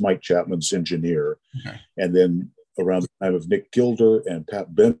Coleman was Mike Chapman's engineer, Okay. and then around the time of Nick Gilder and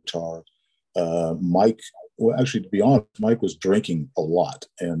Pat Benatar, Mike. Well, actually, to be honest, Mike was drinking a lot,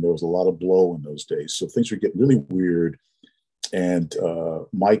 and there was a lot of blow in those days. So things were getting really weird. And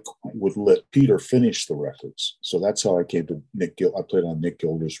Mike would let Peter finish the records. So that's how I came to Nick Gilder. I played on Nick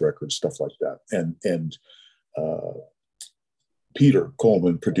Gilder's records, stuff like that. And Peter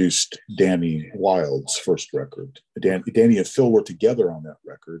Coleman produced Danny Wilde's first record. Danny and Phil were together on that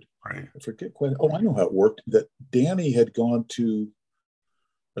record. Right. I forget quite. Oh, I know how it worked. That Danny had gone to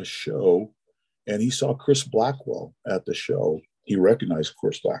a show, and he saw Chris Blackwell at the show. He recognized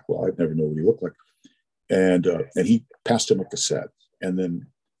Chris Blackwell. I'd never known what he looked like. And he passed him a cassette. And then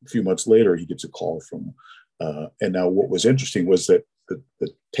a few months later, he gets a call from and now what was interesting was that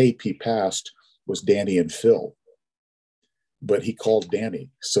the tape he passed was Danny and Phil. But he called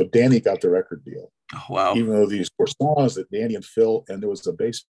Danny. So Danny got the record deal. Oh, wow. Even though these were songs that Danny and Phil, and there was a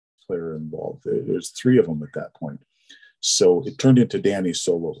bass player involved. There's three of them at that point. So it turned into Danny's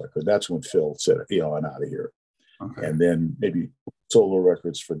solo record. That's when Phil said, I'm out of here. Okay. And then maybe solo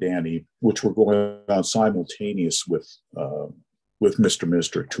records for Danny, which were going on simultaneous with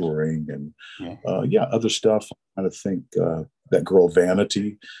Mr. touring and other stuff. I think that girl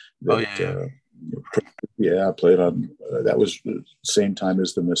Vanity. That, I played on. That was the same time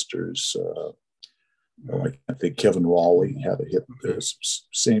as the Misters. I think Kevin Raleigh had a hit. It was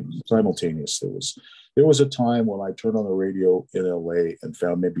same simultaneous. There was a time when I turned on the radio in LA and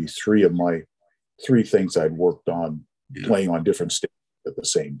found maybe three of things I'd worked on playing on different stations at the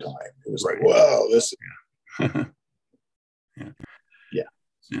same time. It was like, wow, this.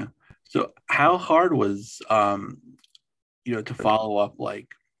 Yeah. So how hard was, to follow up like,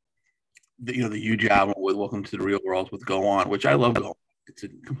 the huge album with Welcome to the Real World with Go On, which I love. Go On. It's a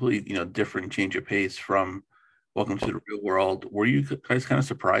completely, different change of pace from Welcome to the Real World. Were you guys kind of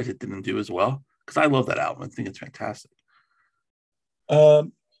surprised it didn't do as well? Because I love that album. I think it's fantastic.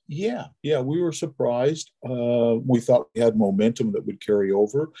 We were surprised. We thought we had momentum that would carry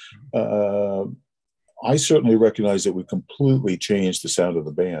over. I certainly recognize that we completely changed the sound of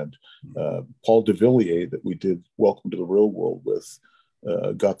the band. Paul DeVilliers, that we did Welcome to the Real World with,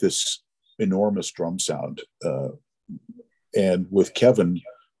 got this enormous drum sound. And with Kevin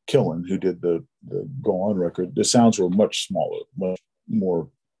Killen, who did the Go On record, the sounds were much smaller, much more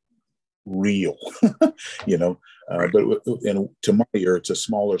real, but to my ear, it's a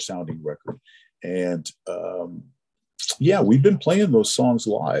smaller sounding record. And we've been playing those songs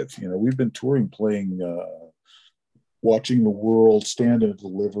live. We've been touring, playing Watching the World, Stand and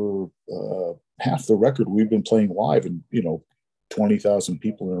Deliver. Half the record we've been playing live, and 20,000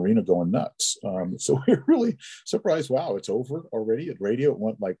 people in the arena going nuts. So we're really surprised. Wow, it's over already at radio. It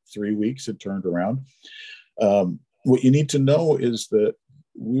went like 3 weeks. It turned around. What you need to know is that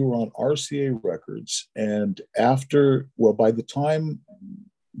we were on RCA Records, and by the time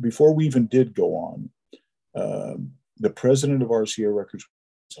before we even did Go On, the president of RCA Records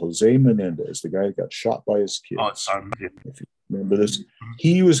was Jose Menendez, the guy that got shot by his kids. If you remember this,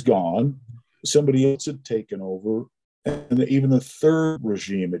 he was gone. Somebody else had taken over. And even the third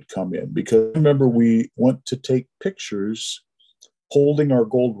regime had come in, because I remember we went to take pictures holding our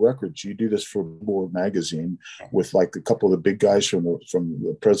gold records. You do this for Billboard magazine with like a couple of the big guys from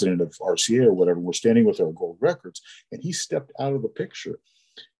the president of RCA or whatever. We're standing with our gold records, and he stepped out of the picture.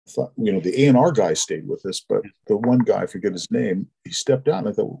 The A&R guy stayed with us, but the one guy, I forget his name, he stepped out, and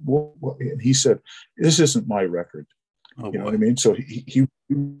I thought, and he said, "This isn't my record." You know what I mean? So he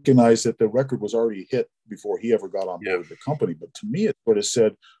recognized that the record was already hit before he ever got on board with the company. But to me, it would have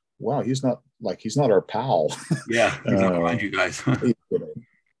said, wow, he's not our pal. Yeah, he's not behind you guys.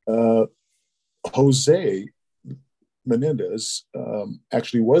 Jose Menendez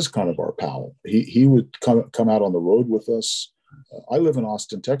actually was kind of our pal. He would come out on the road with us. I live in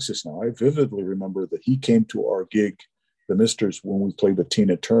Austin, Texas now. I vividly remember that he came to our gig, the Misters, when we played with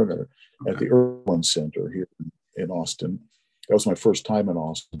Tina Turner at the Irwin Center here in Austin. That was my first time in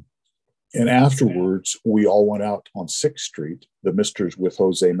Austin. And afterwards, we all went out on 6th Street, the Misters, with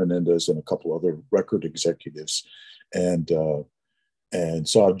Jose Menendez and a couple other record executives, and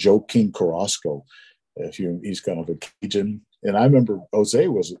saw Joe King Carrasco. He's kind of a Cajun. And I remember Jose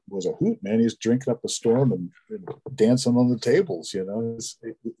was a hoot, man. He's drinking up a storm and dancing on the tables.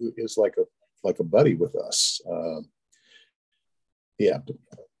 It's like a buddy with us. And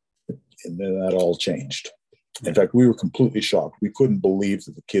then that all changed. In fact, we were completely shocked. We couldn't believe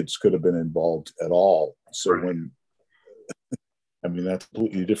that the kids could have been involved at all. So I mean, that's a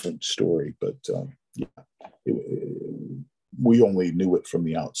completely different story, but yeah, we only knew it from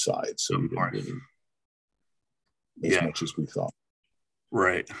the outside, so we didn't really as much as we thought.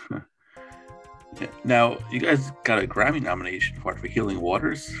 Right. Now, you guys got a Grammy nomination for Healing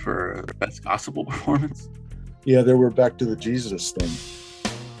Waters for Best Gospel Performance. Yeah, they were back to the Jesus thing.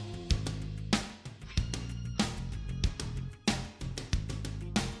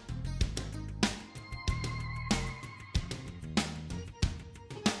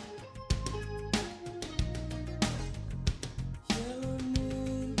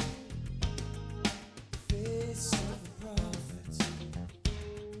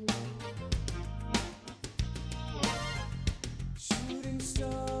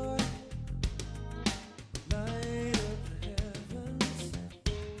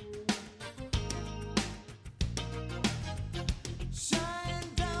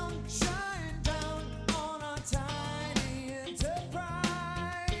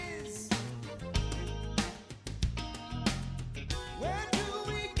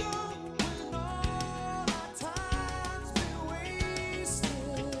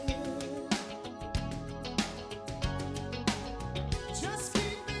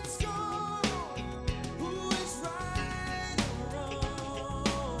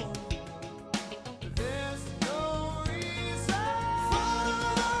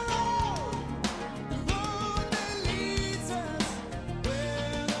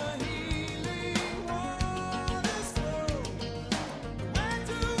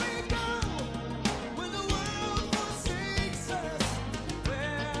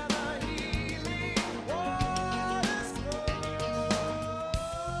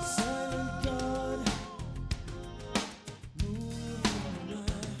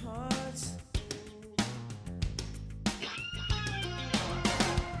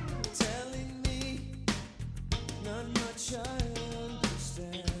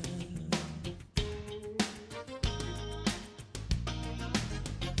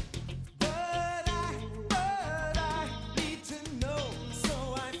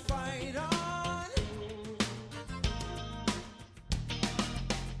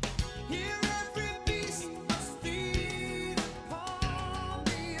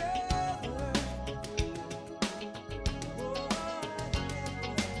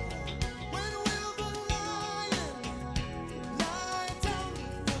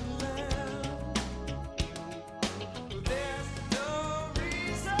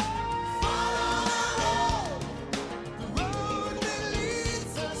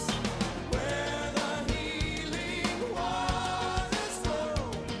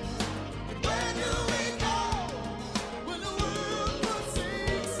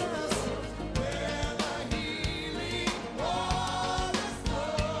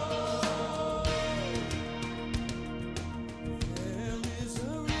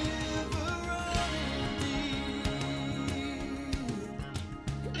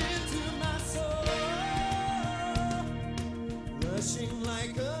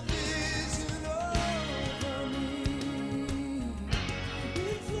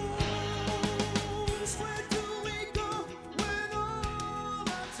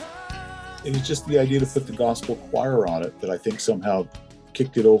 It was just the idea to put the gospel choir on it that I think somehow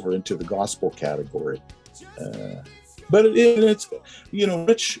kicked it over into the gospel category. But it's, you know,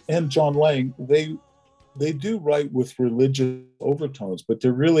 Rich and John Lang, they do write with religious overtones, but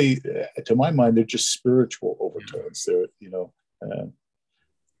they're really, to my mind, they're just spiritual overtones. They're, you know,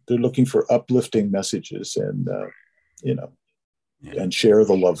 they're looking for uplifting messages and, you know, and share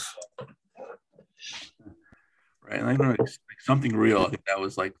the love. Right. And I know like Something Real, I think that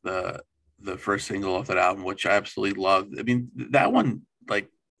was like the first single off that album, which I absolutely loved. I mean, that one, like,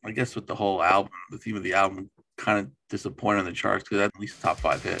 I guess with the whole album, the theme of the album kind of disappointed on the charts because that's at least a top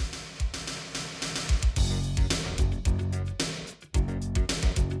 5 hit.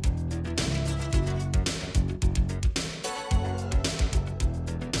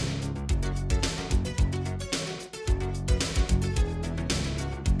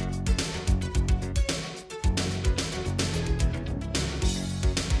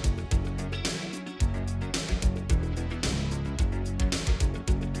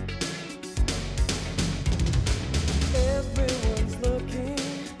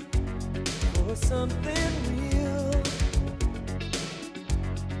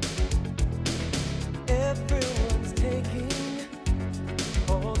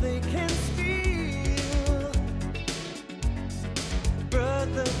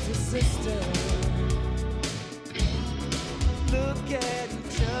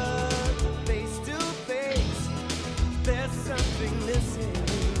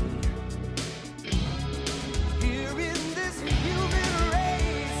 Here in this human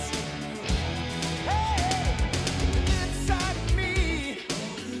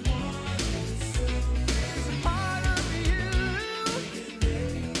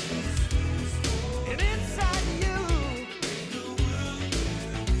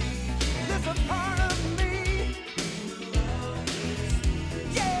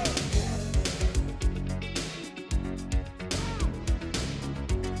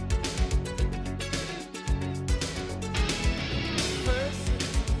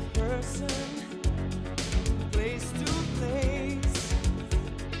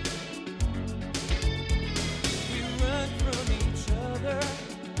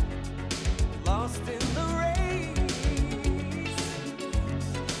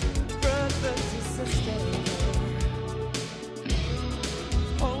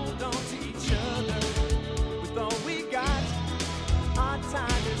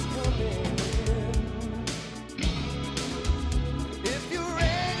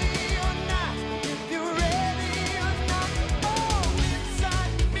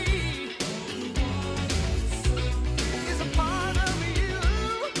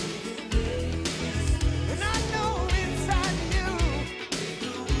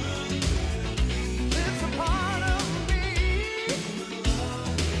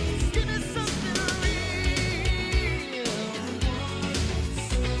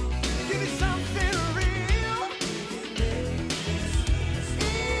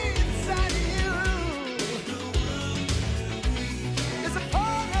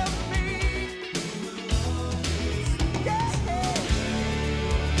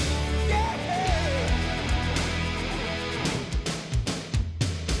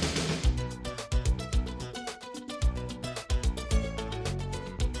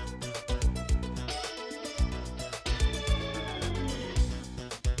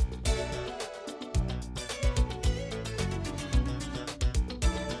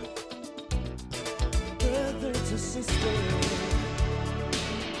sister.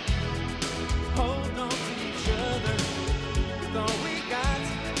 Hold on to each other. With all we got,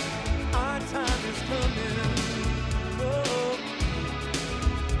 our time is coming. Oh.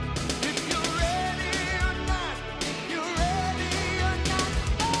 If you're ready or not, if you're ready or not,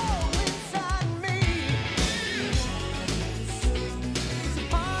 oh, inside me is a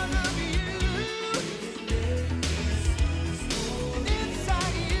part of you. And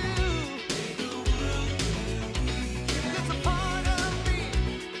inside you, there's a part of me.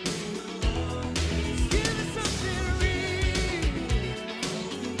 Give it something real.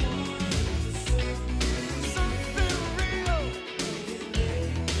 Something real.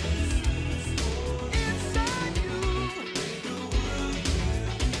 Inside you.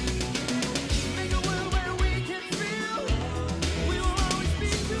 Make a world where we can feel we will always be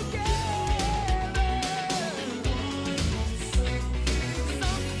together.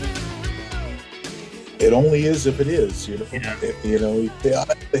 Something real. It only is if it is, Yeah. Yeah,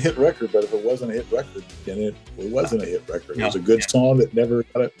 it's a hit record, but if it wasn't a hit record, then it wasn't a hit record. It was a No. good song that never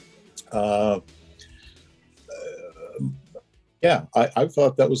got it. Yeah, I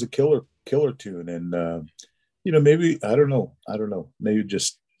thought that was a killer tune, and maybe I don't know, maybe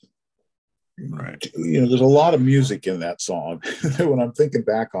just Right. there's a lot of music in that song. When I'm thinking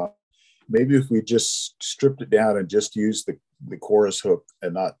back on, maybe if we just stripped it down and just used the chorus hook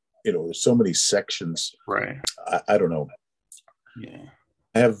and not, there's so many sections. Right. I don't know. Yeah.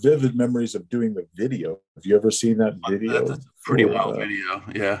 I have vivid memories of doing the video. Have you ever seen that video? That's a pretty for, wild video.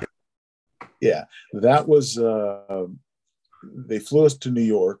 Yeah. Yeah, that was. They flew us to New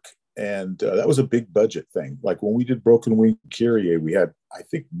York, and that was a big budget thing. Like when we did Broken Wing Kyrie, we had, I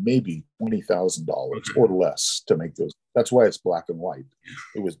think, maybe $20,000 or less to make those. That's why it's black and white.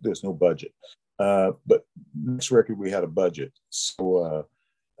 There's no budget. But next record we had a budget, so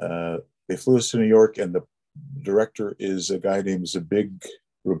they flew us to New York, and the director is a guy named Zbig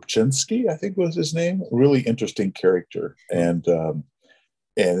Rubczynski, I think was his name. Really interesting character, and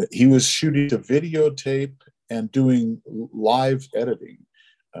he was shooting to videotape and doing live editing.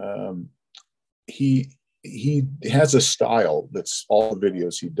 He has a style that's all the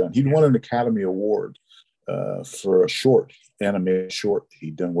videos he'd done. He'd won an Academy Award for a animated short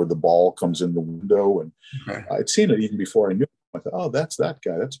he'd done where the ball comes in the window, and Okay. I'd seen it even before I knew him. I thought, oh, that's that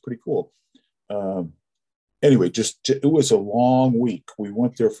guy. That's pretty cool. Anyway, it was a long week. We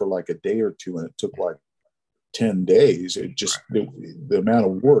went there for like a day or two, and it took like 10 days. It just the amount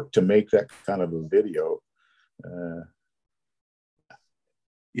of work to make that kind of a video.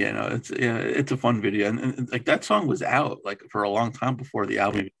 It's a fun video, and like that song was out like for a long time before the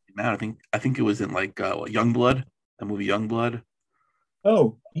album came out. I think it was in like Youngblood, the movie Youngblood.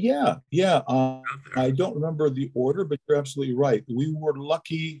 Oh, yeah. I don't remember the order, but you're absolutely right. We were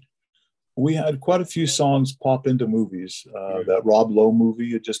lucky. We had quite a few songs pop into movies. That Rob Lowe movie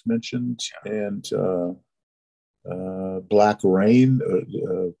you just mentioned, and Black Rain,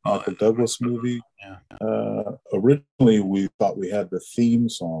 Michael Douglas movie. Yeah. Originally, we thought we had the theme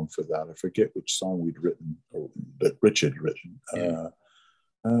song for that. I forget which song we'd written, or that Rich had written. Yeah.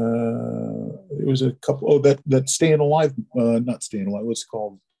 It was a couple. Oh, that Staying Alive, not Staying Alive. What's it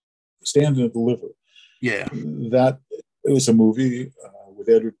called? Stand and Deliver. Yeah. That it was a movie with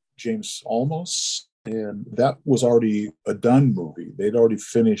Edward James Olmos, and that was already a done movie. They'd already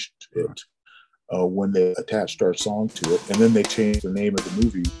finished it when they attached our song to it, and then they changed the name of the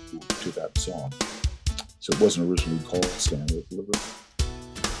movie to that song. So it wasn't originally called Stand and Deliver.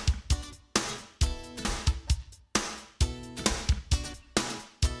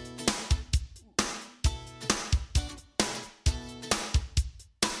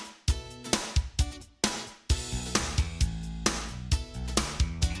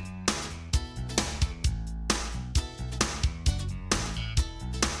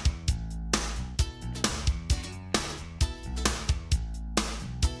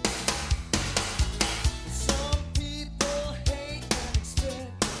 Some people hate and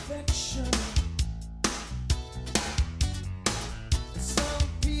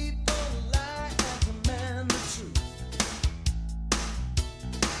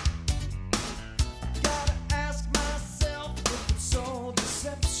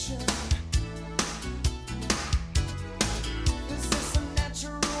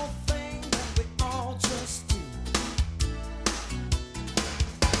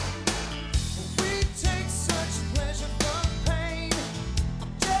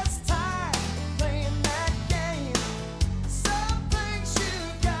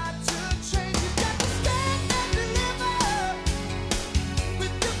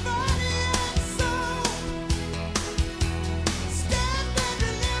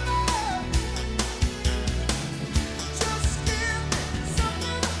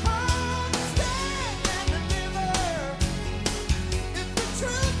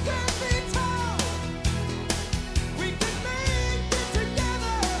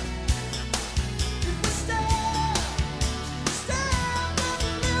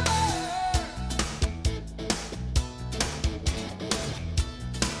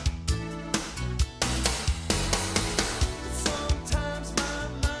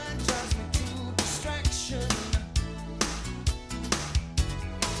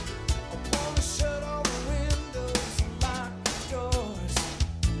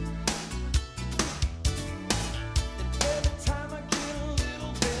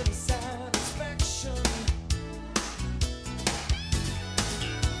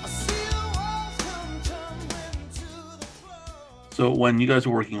So when you guys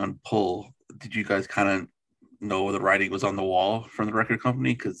were working on Pull, did you guys kind of know the writing was on the wall from the record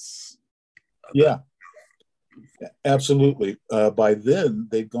company? Because Yeah, absolutely. By then,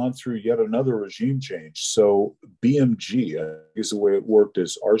 they'd gone through yet another regime change. So BMG, is the way it worked,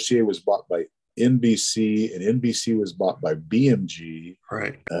 is RCA was bought by NBC, and NBC was bought by BMG,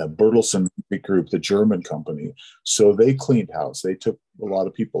 right, Bertelsmann Group, the German company. So they cleaned house. They took a lot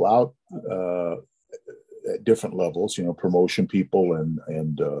of people out at different levels, promotion people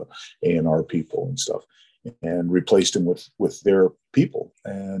and A&R people and stuff, and replaced them with their people.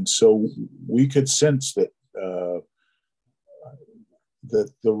 And so we could sense that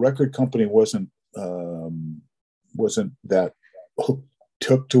that the record company wasn't that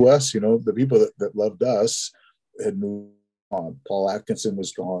took to us. The people that loved us had moved on. Paul Atkinson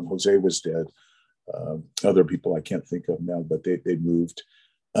was gone. Jose was dead. Other people I can't think of now, but they moved.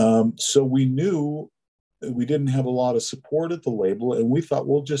 So we knew we didn't have a lot of support at the label, and we thought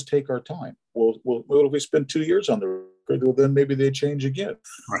we'll just take our time. Well, if we spend 2 years on the record, well, then maybe they change again.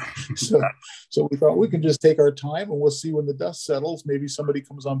 right. So we thought we can just take our time, and we'll see when the dust settles. Maybe somebody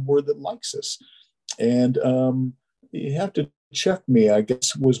comes on board that likes us. And you have to check me. I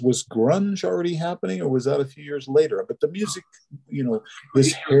guess was grunge already happening, or was that a few years later? But the music,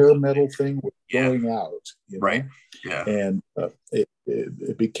 this hair metal thing was going out, right? Yeah, and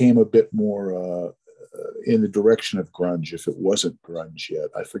it became a bit more in the direction of grunge, if it wasn't grunge yet.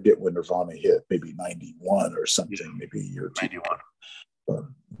 I forget when Nirvana hit, maybe 91 or something, maybe a year or two.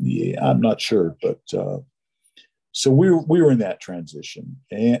 91. Yeah, I'm not sure, but so we were in that transition,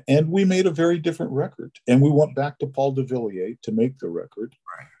 and we made a very different record, and we went back to Paul de Villiers to make the record.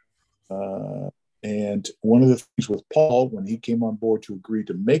 Right. And one of the things with Paul, when he came on board to agree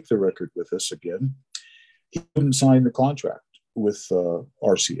to make the record with us again, he couldn't sign the contract with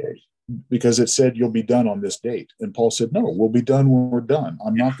RCA because it said you'll be done on this date. And Paul said, no, we'll be done when we're done.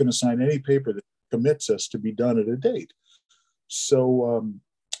 I'm not going to sign any paper that commits us to be done at a date. So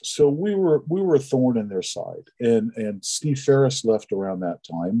we were a thorn in their side. And Steve Ferris left around that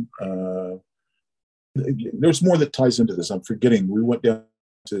time. There's more that ties into this. I'm forgetting. We went down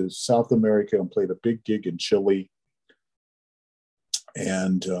to South America and played a big gig in Chile.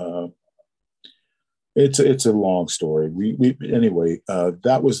 And it's a long story. We anyway,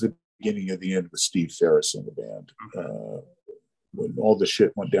 that was the beginning of the end with Steve Ferris in the band. When all the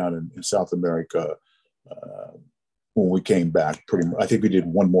shit went down in South America, when we came back, pretty much, I think we did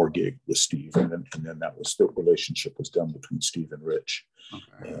one more gig with Steve, and then that was the relationship was done between Steve and Rich.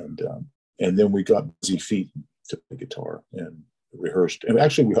 Okay. And then we got Busy Feet to play guitar and rehearsed. And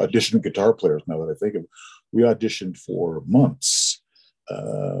actually, we auditioned guitar players. Now that I think of it, we auditioned for months.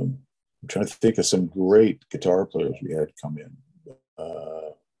 I'm trying to think of some great guitar players we had come in.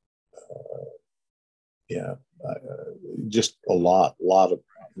 Just a lot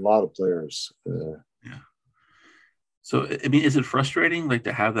of players. Yeah. So, I mean, is it frustrating, like,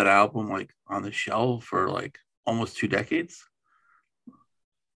 to have that album like on the shelf for like almost 2 decades?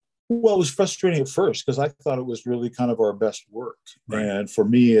 Well, it was frustrating at first because I thought it was really kind of our best work. Right. And for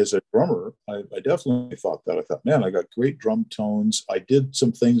me as a drummer, I definitely thought that. I thought, man, I got great drum tones. I did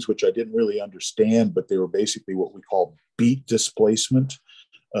some things which I didn't really understand, but they were basically what we call beat displacement.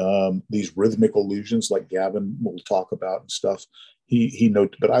 These rhythmic illusions like Gavin will talk about and stuff. He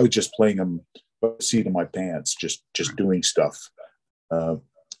noted, but I was just playing them by the seat of my pants, just doing stuff.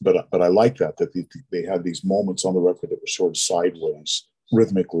 But I like that they had these moments on the record that were sort of sideways,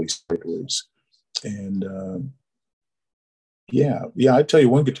 rhythmically sideways. And I tell you,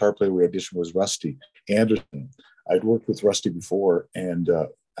 one guitar player we auditioned was Rusty Anderson. I'd worked with Rusty before, and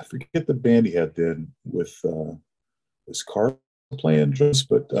I forget the band he had then with was Carl playing drums,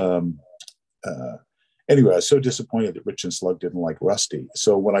 but anyway, I was so disappointed that Rich and Slug didn't like Rusty.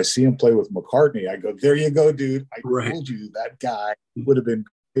 So when I see him play with McCartney, I go, there you go, dude. I told you that guy would have been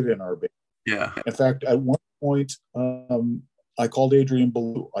good in our band. Yeah. In fact, at one point, I called Adrian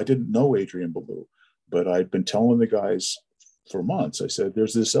Ballou. I didn't know Adrian Ballou, but I'd been telling the guys for months. I said,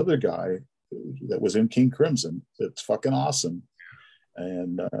 there's this other guy that was in King Crimson that's fucking awesome.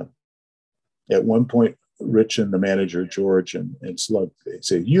 And at one point, Rich and the manager, George and Slug, they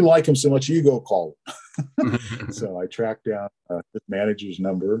say, you like him so much, you go call him. So I tracked down the manager's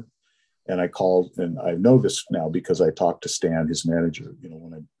number, and I called, and I know this now because I talked to Stan, his manager,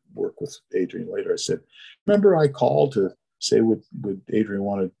 when I work with Adrian later. I said, remember I called to say, would Adrian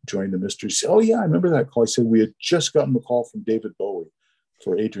want to join the Mystery? He said, oh yeah, I remember that call. I said, we had just gotten a call from David Bowie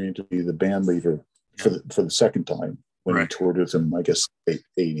for Adrian to be the band leader for the second time when he toured with him, I guess, late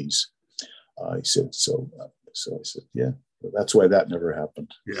 80s. He said, so I said, yeah, that's why that never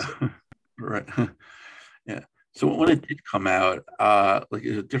happened. Yeah. So. Right. Yeah. So when it did come out, like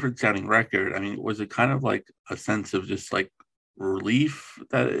it's a different sounding record. I mean, was it kind of like a sense of just like relief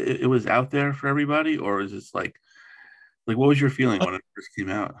that it was out there for everybody, or is this like what was your feeling when it first came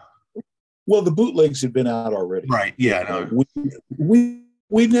out? Well, the bootlegs had been out already. Right. Yeah. Uh, No.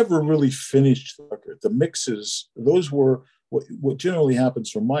 we never really finished the record. The mixes, those were what generally happens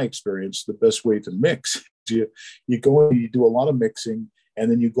from my experience. The best way to mix, you go in, you do a lot of mixing,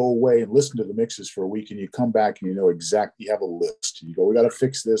 and then you go away and listen to the mixes for a week, and you come back and you know exactly. You have a list. You go, we got to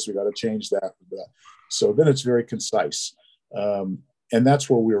fix this, we got to change that. So then it's very concise, and that's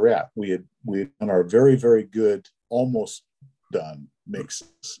where we were at. We had done our very very good, almost done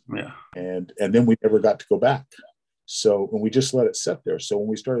mixes, Yeah. and then we never got to go back. So when we just let it sit there. So when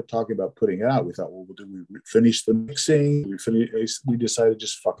we started talking about putting it out, we thought, well, do we finish the mixing? We decided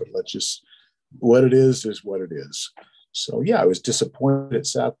just fuck it. Let's just what it is what it is. So yeah, I was disappointed it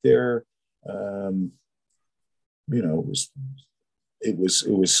sat there. You know, it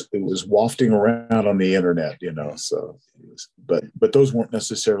was wafting around on the internet, you know. So but those weren't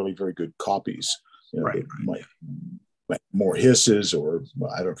necessarily very good copies. You know, Right. they might more hisses, or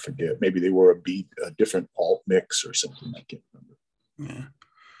well, I don't forget. Maybe they were a different alt mix or something. I can't remember. Yeah.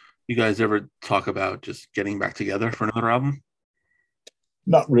 You guys ever talk about just getting back together for another album?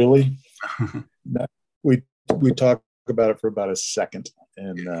 Not really. No. We talked about it for about a second,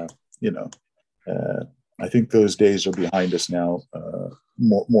 and you know, I think those days are behind us now.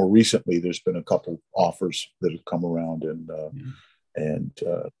 More recently, there's been a couple offers that have come around, and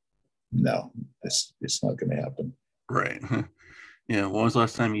no, it's not going to happen. Right. Yeah. When was the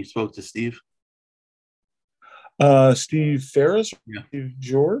last time you spoke to Steve? Steve Ferris, Yeah. Steve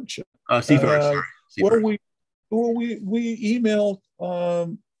George. Steve Ferris. Sorry. Steve Well, Ferris. we email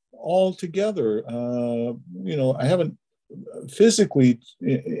all together. You know, I haven't physically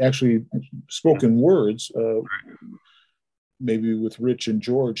actually spoken words. Maybe with Rich and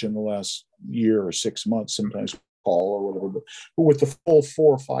George in the last year or 6 months, sometimes Paul or whatever. But with the full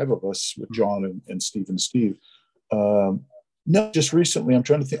 4 or 5 of us, with John and Steve and Steve. No, just recently, I'm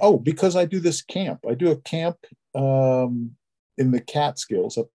trying to think. Oh, because I do this camp. I do a camp in the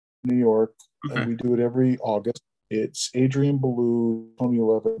Catskills up in New York. Okay. We do it every August. It's Adrian Ballou, Tony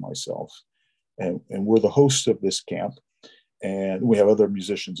Levitt, myself, and we're the hosts of this camp. And we have other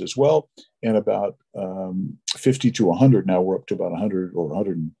musicians as well. And about 50 to 100, now we're up to about 100 or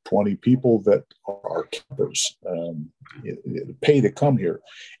 120 people that are campers, pay to come here.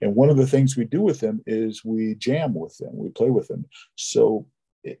 And one of the things we do with them is we jam with them, we play with them. So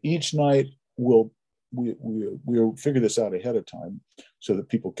each night we'll figure this out ahead of time so that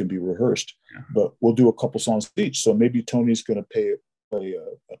people can be rehearsed. Yeah. But we'll do a couple songs each. So maybe Tony's going to play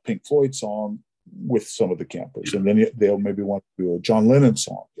a Pink Floyd song with some of the campers, and then they'll maybe want to do a John Lennon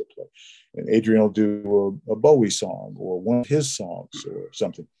song, and Adrian will do a Bowie song or one of his songs or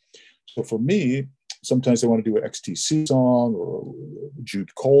something. So for me, sometimes they want to do an XTC song or a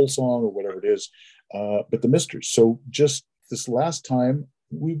Jude Cole song or whatever it is, but the Misters. So just this last time,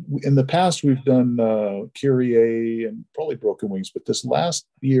 we in the past we've done Kyrie and probably Broken Wings, but this last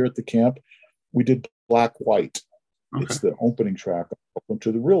year at the camp we did Black White. Okay. It's the opening track of Welcome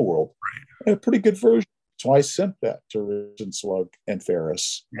to the Real World. Right. A pretty good version. So I sent that to Rich and Slug and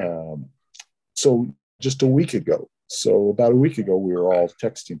Ferris. Yeah. So just a week ago. So about a week ago, we were all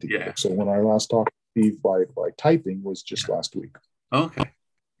texting together. Yeah. So when I last talked to Steve by typing was just last week. Okay.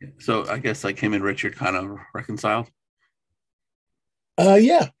 So I guess like him and Richard kind of reconciled?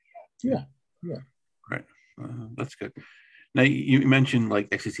 Yeah. Right. That's good. Now you mentioned like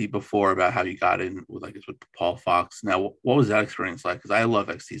XTC before about how you got in with Paul Fox. Now, what was that experience like? Because I love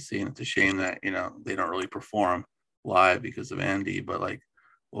XTC, and it's a shame that they don't really perform live because of Andy. But like,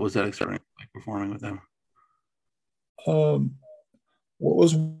 what was that experience like performing with them? What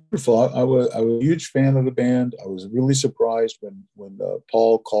was wonderful? I was a huge fan of the band. I was really surprised when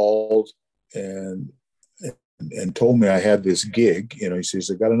Paul called and told me I had this gig. He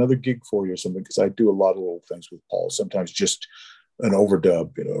says, I got another gig for you or something, because I do a lot of little things with Paul, sometimes just an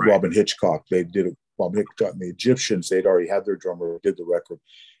overdub. Right. Robin Hitchcock, they did it. Robin Hitchcock and the Egyptians, they'd already had their drummer, did the record.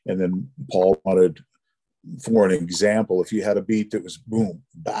 And then Paul wanted, for an example, if you had a beat that was boom,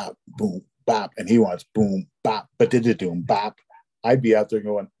 bop, and he wants boom, bop, ba-did-a-doom, bop, I'd be out there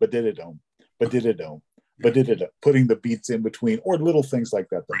going, ba-did-a-doom, ba-did-a-doom, ba-did-a-doom, putting the beats in between, or little things like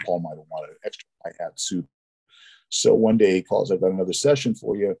that Paul might have wanted, extra hi-hat, soup. So one day he calls, I've got another session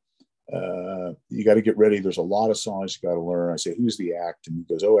for you. You got to get ready. There's a lot of songs you got to learn. I say, who's the act? And he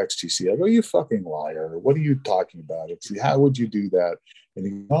goes, oh, XTC. I go, you fucking liar. What are you talking about? How would you do that? And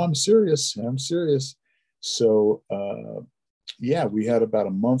he goes, oh, I'm serious. So, we had about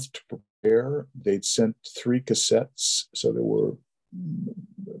a month to there. They'd sent 3 cassettes, so there were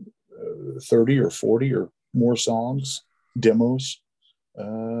 30 or 40 or more songs, demos.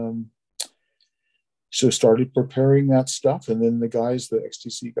 So started preparing that stuff, and then the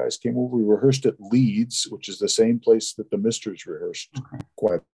XTC guys came over. We rehearsed at Leeds, which is the same place that the Misters rehearsed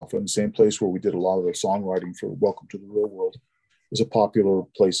quite often, the same place where we did a lot of the songwriting for Welcome to the Real World. It was a popular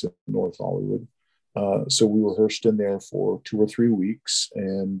place in North Hollywood. So we rehearsed in there for 2 or 3 weeks,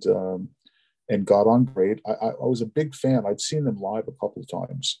 and got on great. I was a big fan. I'd seen them live a couple of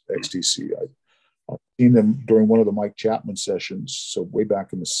times, XTC. I've seen them during one of the Mike Chapman sessions, so way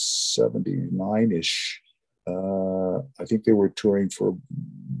back in the 79-ish. I think they were touring for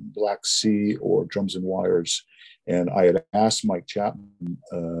Black Sea or Drums and Wires, and I had asked Mike Chapman,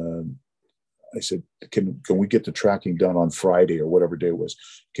 I said, can we get the tracking done on Friday or whatever day it was?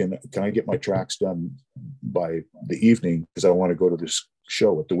 Can I get my tracks done by the evening, because I want to go to this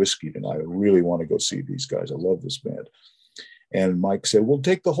show at the Whiskey tonight. I really want to go see these guys. I love this band. And Mike said, we'll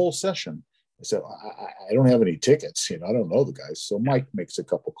take the whole session. I said, I don't have any tickets. I don't know the guys. So Mike makes a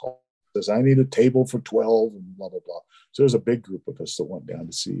couple calls. Says, I need a table for 12 and blah, blah, blah. So there's a big group of us that went down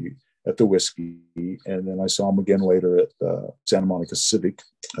to see at the Whiskey. And then I saw him again later at Santa Monica Civic.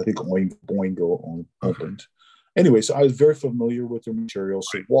 I think Boingo opened. Anyway, so I was very familiar with their material.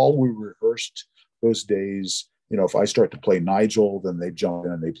 So while we rehearsed those days, if I start to play Nigel, then they jump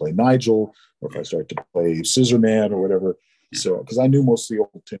in and they play Nigel. Or if I start to play Scissor Man or whatever. So, because I knew most of the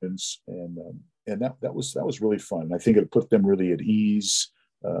old tunes, and that was really fun. I think it put them really at ease.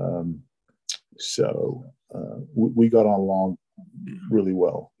 We got on along really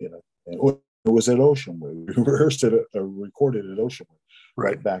well. And it was at Ocean Way. We rehearsed it, recorded at Ocean Way,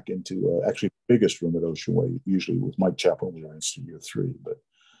 right back into actually the biggest room at Ocean Way. Usually with Mike Chapman, we were in Studio 3. But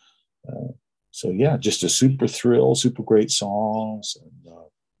so yeah, just a super thrill, super great songs, and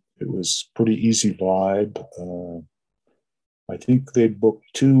it was pretty easy vibe. I think they booked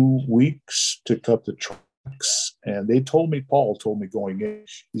 2 weeks to cut the tracks, and Paul told me going in,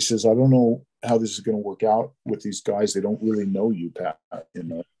 he says, I don't know how this is going to work out with these guys. They don't really know you, Pat.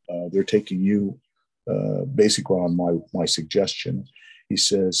 They're taking you basically on my suggestion. He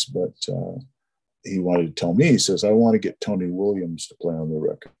says, but he wanted to tell me, he says, I want to get Tony Williams to play on the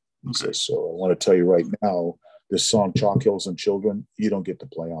record. He says, so I want to tell you right now, this song, Chalk Hills and Children, you don't get to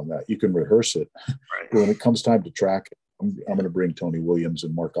play on that. You can rehearse it. Right. But when it comes time to track it, I'm going to bring Tony Williams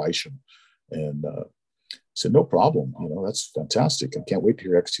and Mark Isham. And said, no problem. That's fantastic. I can't wait to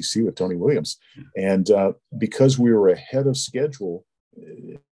hear XTC with Tony Williams. And because we were ahead of schedule,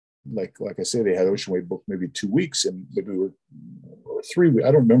 like I said, they had Ocean Way booked maybe 2 weeks, and maybe we were or 3 weeks.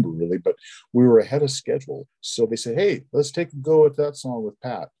 I don't remember really, but we were ahead of schedule. So they said, hey, let's take a go at that song with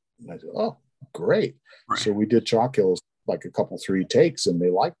Pat. And I said, oh, great. Right. So we did Chalk Hills like a couple, 3 takes, and they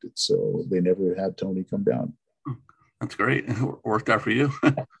liked it. So they never had Tony come down. That's great. It worked out for you.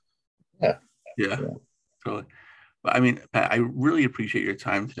 Yeah, totally. But I mean, Pat, I really appreciate your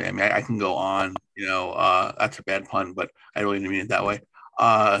time today. I mean, I can go on, that's a bad pun, but I really didn't mean it that way.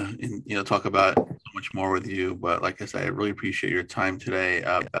 And, talk about so much more with you. But like I said, I really appreciate your time today.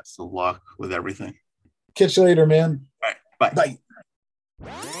 Best of luck with everything. Catch you later, man. All right. Bye.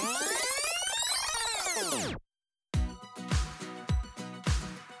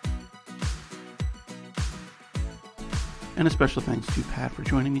 And a special thanks to Pat for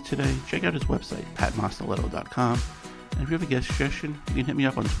joining me today. Check out his website, patmastelotto.com. And if you have a guest suggestion, you can hit me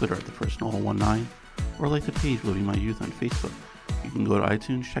up on Twitter at @thefirstnoel19, or like the page Living My Youth on Facebook. You can go to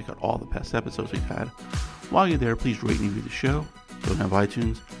iTunes, check out all the past episodes we've had. While you're there, please rate and review the show. Don't have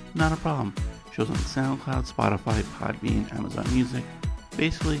iTunes? Not a problem. Show's on SoundCloud, Spotify, Podbean, Amazon Music.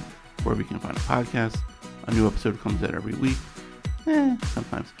 Basically, wherever you can find a podcast. A new episode comes out every week.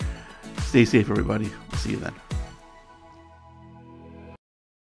 Sometimes. Stay safe, everybody. We'll see you then.